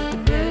told the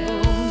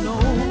devil no.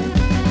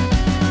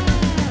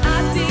 I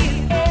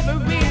did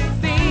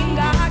everything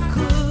I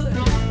could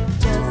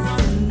just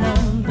to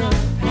numb the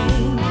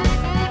pain.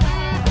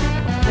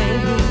 They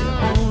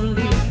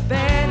only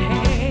bad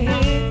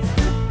hands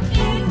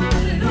in the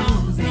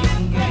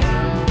losing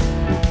game.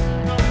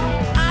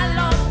 I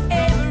lost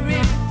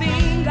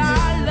everything I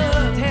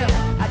loved. Hell,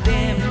 I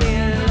damn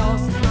near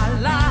lost my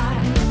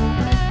life.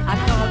 I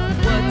thought,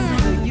 what's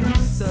the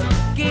use of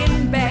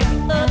getting back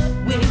up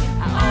when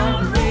I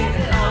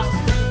already lost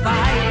the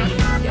fight?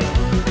 I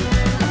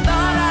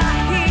thought I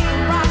hit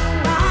rock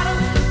bottom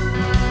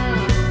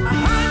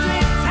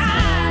 100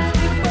 times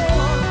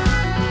before,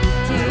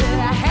 till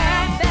I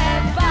had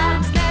that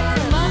bottom snatched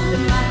from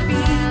under my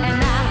feet, and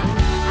I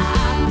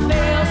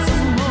fell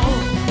some more.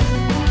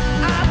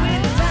 I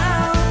went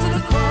down to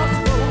the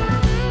crossroads,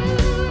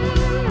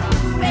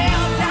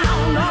 fell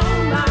down on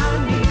my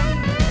knees.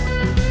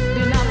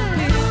 Then I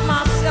picked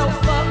myself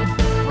up,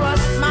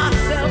 brushed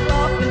myself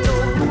off, and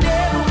told the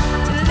devil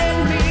to let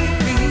me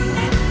be.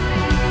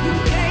 You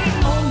can't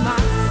own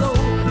my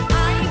soul,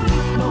 I ain't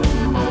weak no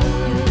more.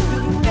 You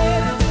do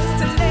better just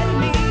to let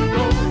me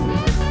go.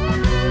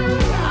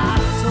 I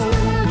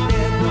told the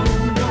devil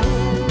no.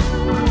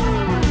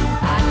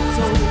 I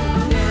told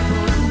the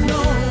devil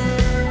no.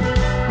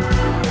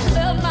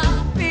 Filled my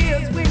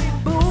fears with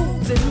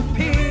booze and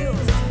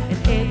pills and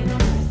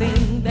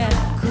everything that I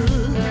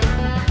could.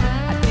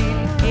 I did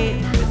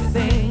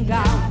everything I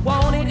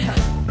wanted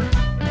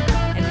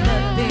and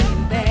nothing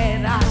that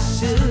I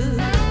should.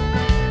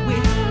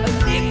 With a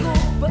nickel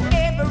for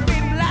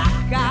every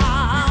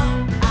blackout,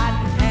 I'd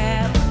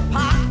have a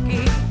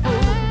pocket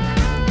full.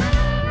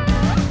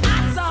 I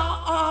saw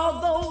all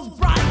those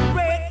bright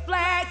red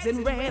flags and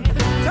ran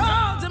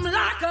towards them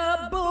like a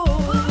bull.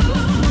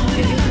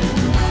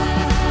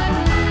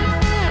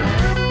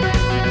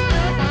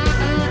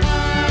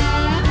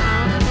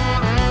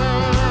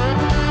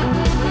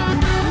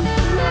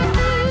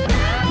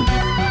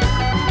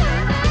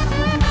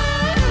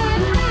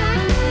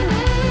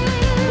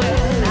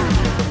 Well, I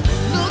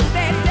looked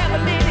that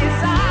devil in his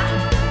eye,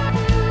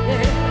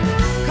 yeah,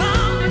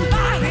 called him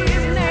by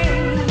his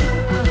name.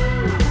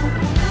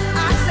 I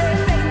said,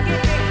 Satan,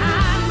 get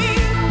behind me.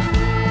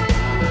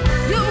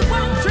 You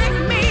won't trick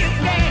me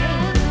again.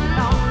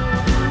 No,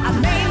 I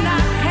may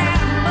not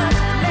have much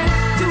left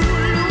to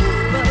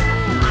lose, but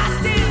I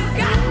still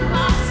got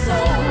my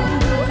soul.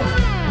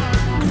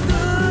 I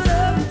stood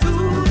up to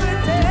the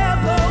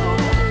devil.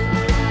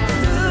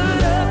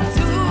 Stood up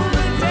to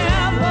the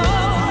devil.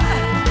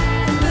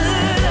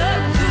 Stood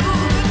up to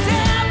the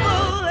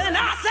devil, and I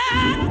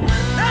said,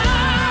 no.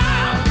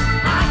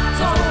 I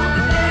told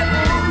the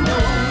devil no.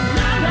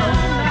 No, no.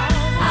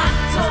 I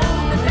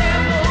told the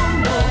devil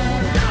no.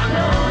 No,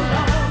 no.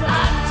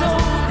 I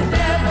told the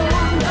devil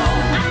no.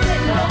 I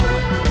said no.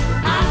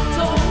 I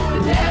told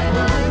the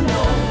devil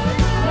no.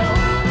 No.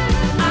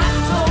 I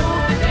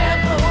told the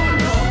devil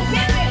no.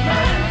 Let me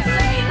hear you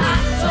say, I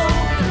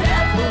told the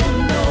devil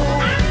no.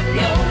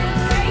 No.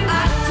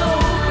 I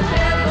told the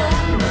devil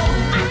no.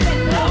 I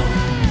said no.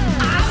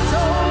 I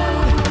told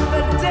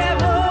the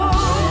devil.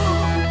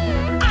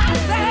 I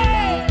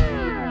said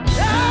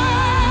no.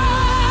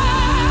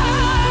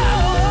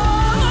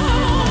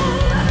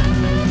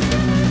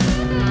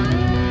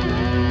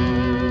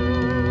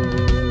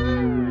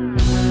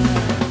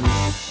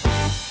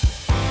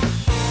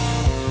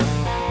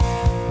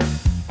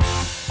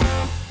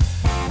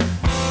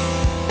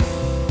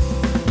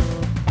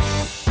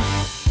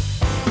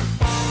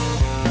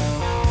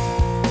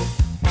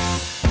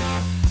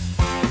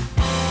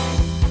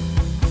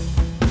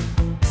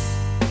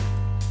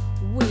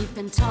 We've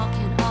been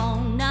talking all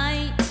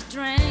night,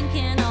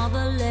 drinking all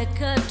the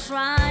liquor,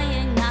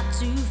 trying not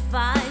to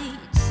fight.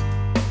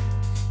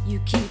 You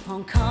keep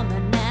on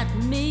coming at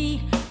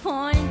me,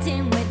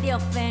 pointing with your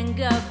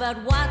finger, but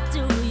what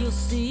do you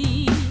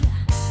see?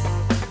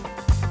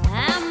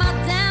 Am I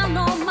down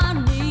on my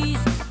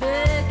knees,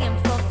 begging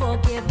for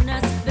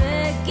forgiveness,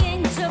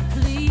 begging to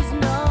please?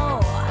 No,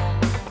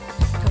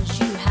 'cause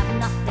you have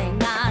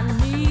nothing I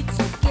need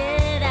to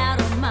get out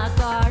of my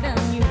garden,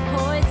 you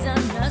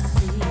poisonous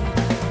seed.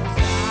 'Cause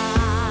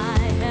I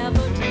have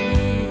a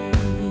dream,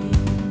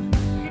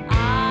 I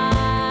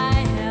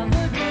have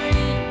a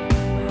dream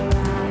where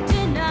I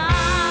deny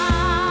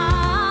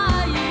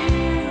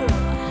you,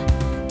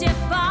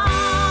 defy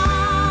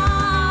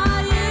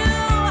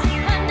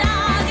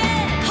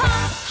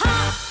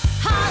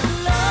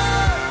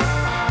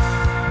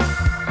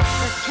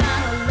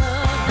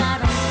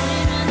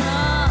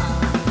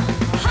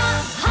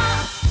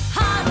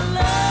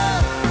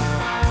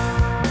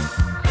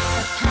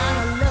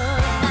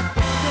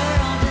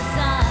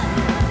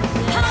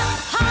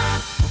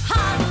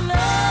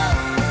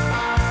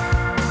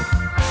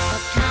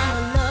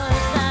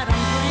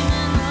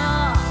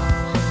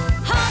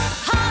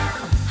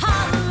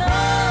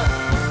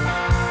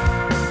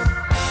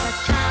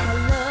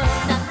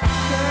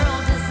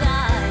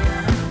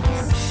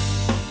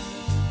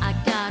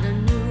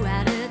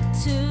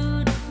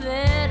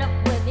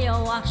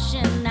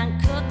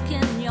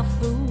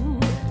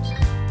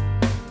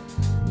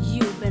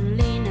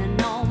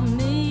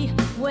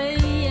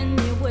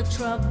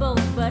troubles,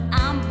 but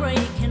I'm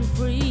breaking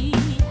free.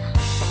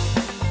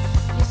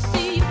 You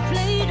see, you've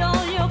played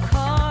all your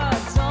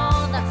cards,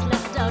 all that's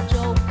left are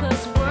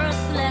jokers,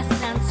 worthless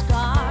and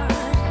scarred.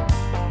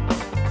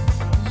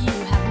 You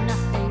have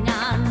nothing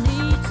I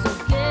need, so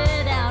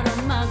get out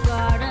of my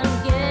garden,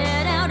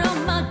 get out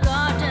of my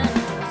garden.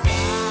 'Cause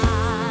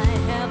I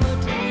have a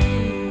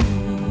dream,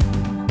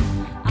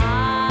 I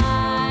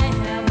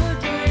have a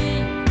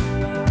dream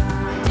where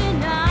I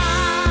deny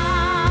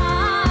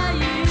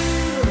you,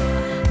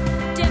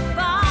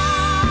 defy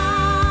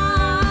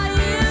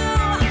you,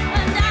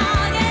 and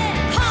I'll get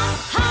hot,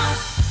 hot,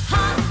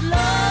 hot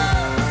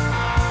love,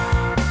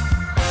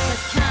 the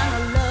kind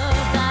of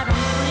love that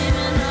I'm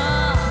dreaming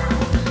of.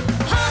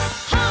 Hot,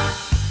 hot,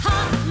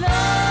 hot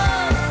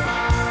love,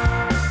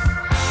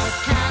 the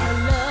kind of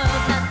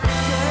love that this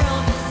girl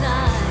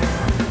desires.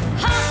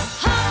 Hot,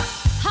 hot,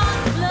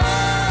 hot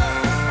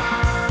love,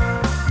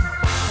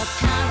 the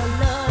kind of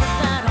love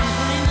that I'm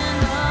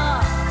dreaming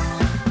of.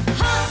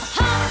 Hot,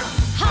 hot,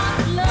 hot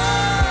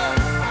love,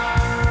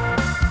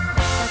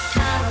 the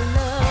kind of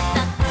love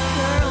that this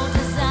girl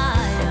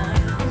desires.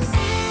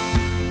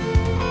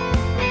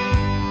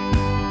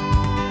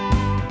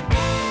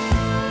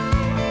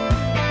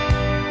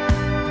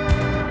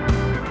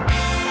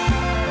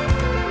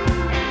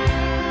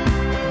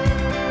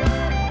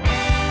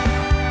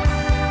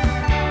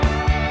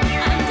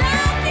 And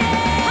I'll get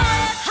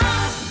hot,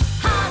 hot,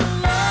 hot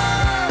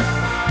love,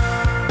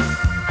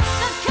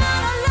 the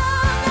kind of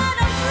love that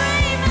I'm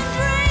dreaming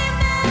of.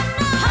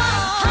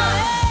 Hot,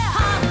 hot,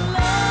 hot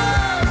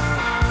love,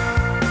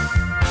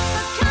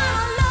 the kind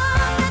of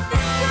love that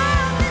this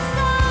girl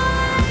desires.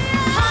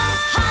 Hot,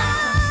 hot,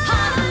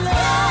 hot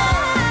love,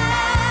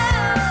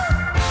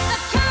 the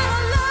kind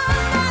of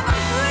love that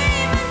I'm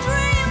dreaming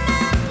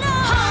of.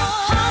 Hot,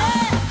 hot,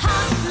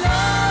 hot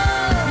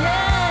love,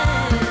 yeah,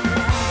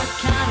 the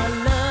kind of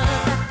love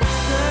that this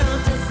girl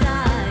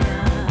desires.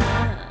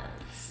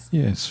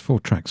 Yes, 4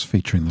 tracks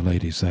featuring the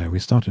ladies there. We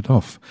started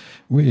off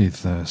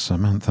with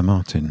Samantha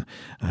Martin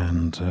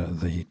and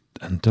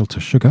Delta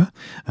Sugar,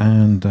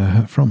 and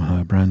from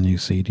her brand new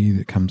CD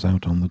that comes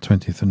out on the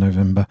 20th of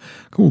November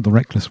called The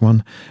Reckless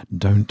One,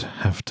 Don't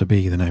Have to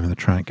Be, the name of the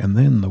track, and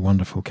then the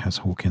wonderful Cass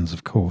Hawkins,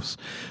 of course,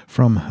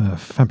 from her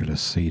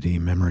fabulous CD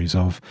Memories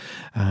Of,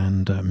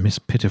 and Miss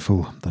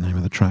Pitiful, the name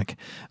of the track.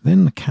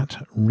 Then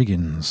Kat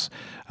Riggins,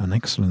 an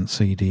excellent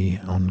CD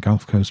on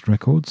Gulf Coast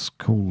Records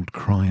called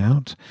Cry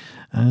Out,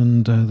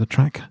 and the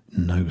track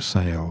No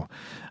Sale.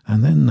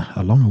 And then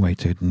a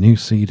long-awaited new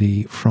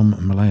CD from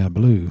Malaya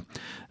Blue,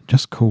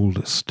 just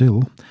called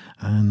Still,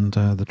 and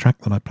the track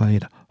that I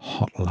played,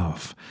 Hot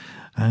Love.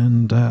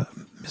 And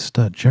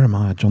Mr.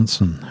 Jeremiah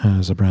Johnson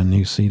has a brand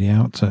new CD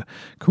out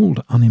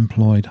called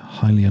Unemployed,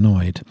 Highly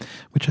Annoyed,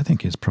 which I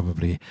think is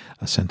probably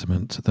a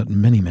sentiment that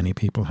many, many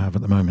people have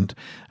at the moment.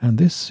 And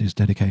this is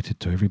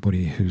dedicated to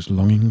everybody who's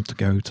longing to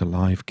go to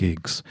live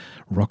gigs.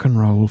 Rock and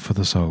roll for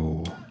the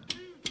soul.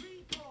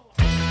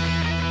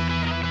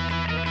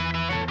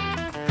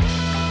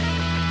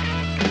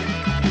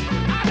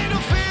 I need to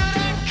feel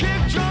that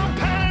kick drum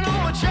pounding on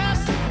my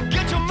chest.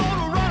 Get your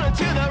motor running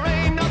till there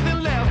ain't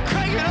nothing left.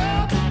 Crank it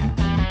up,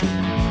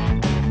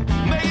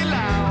 make it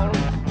loud.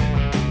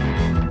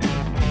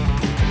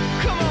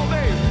 Come on,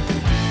 baby,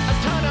 let's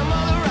turn that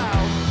mother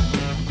out.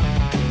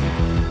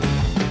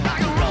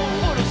 Rock and roll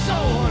for the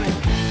soul, honey.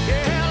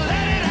 Yeah,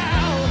 let it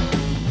out.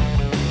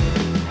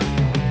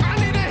 I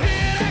need to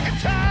hear that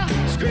guitar.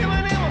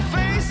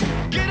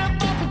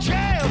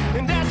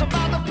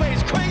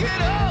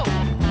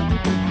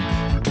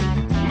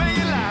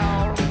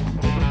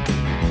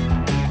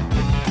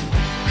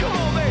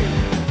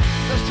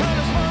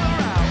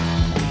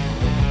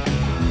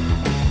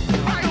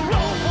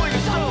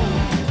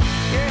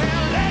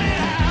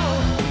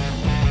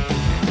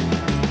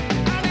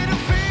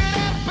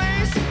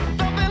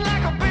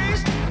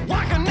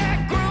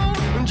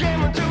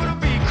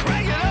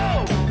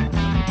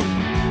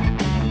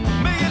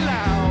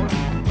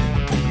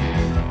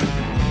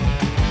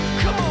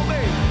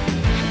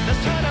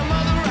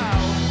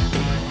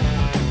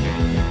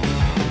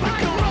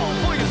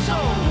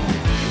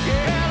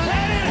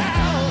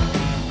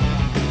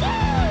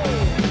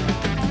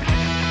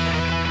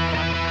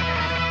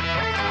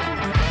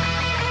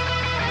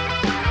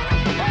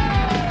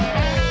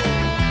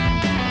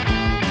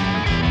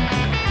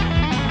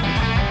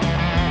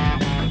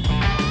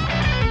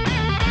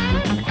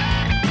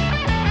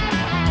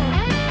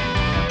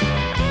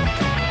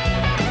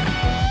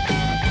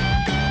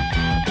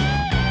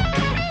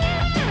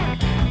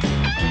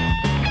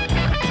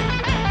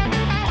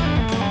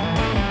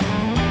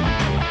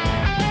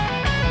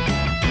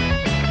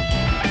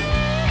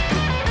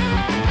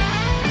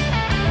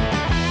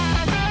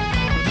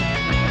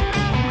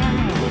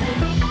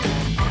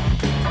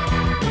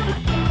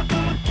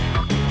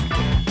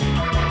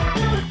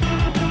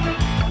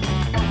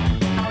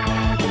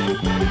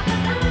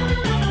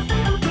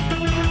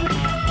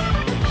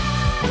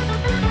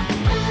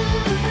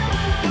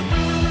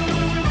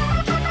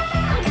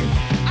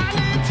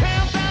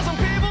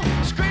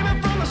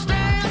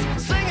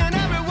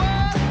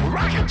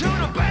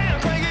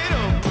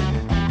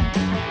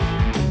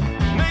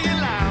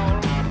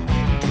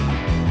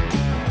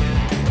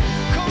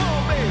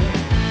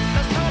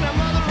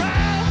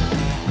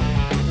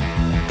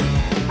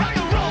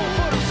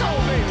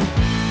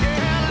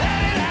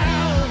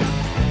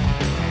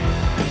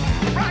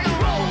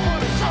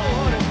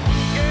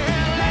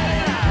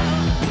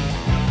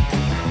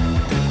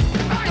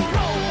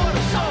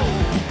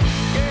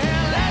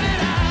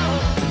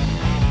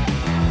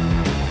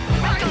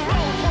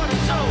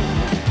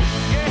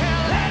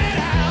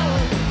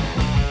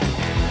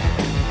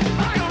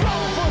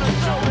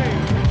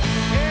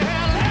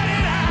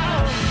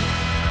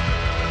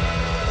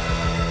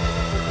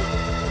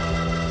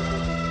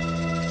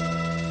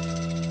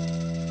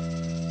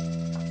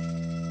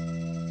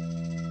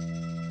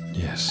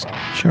 Yes,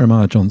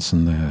 Jeremiah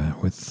Johnson there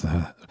with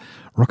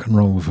Rock and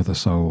Roll for the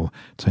Soul,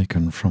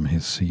 taken from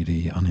his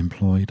CD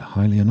Unemployed,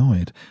 Highly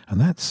Annoyed.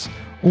 And that's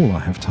all I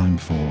have time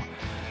for.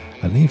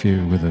 I leave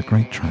you with a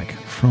great track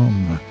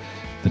from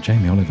the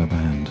Jamie Oliver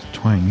Band.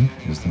 Twang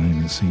is the name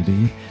of the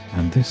CD,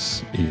 and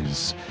this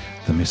is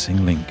The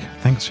Missing Link.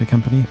 Thanks for your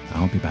company.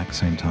 I'll be back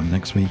same time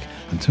next week.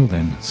 Until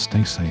then,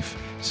 stay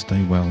safe,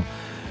 stay well,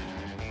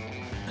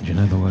 and you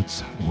know the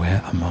words,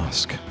 wear a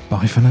mask.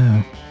 Bye for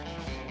now.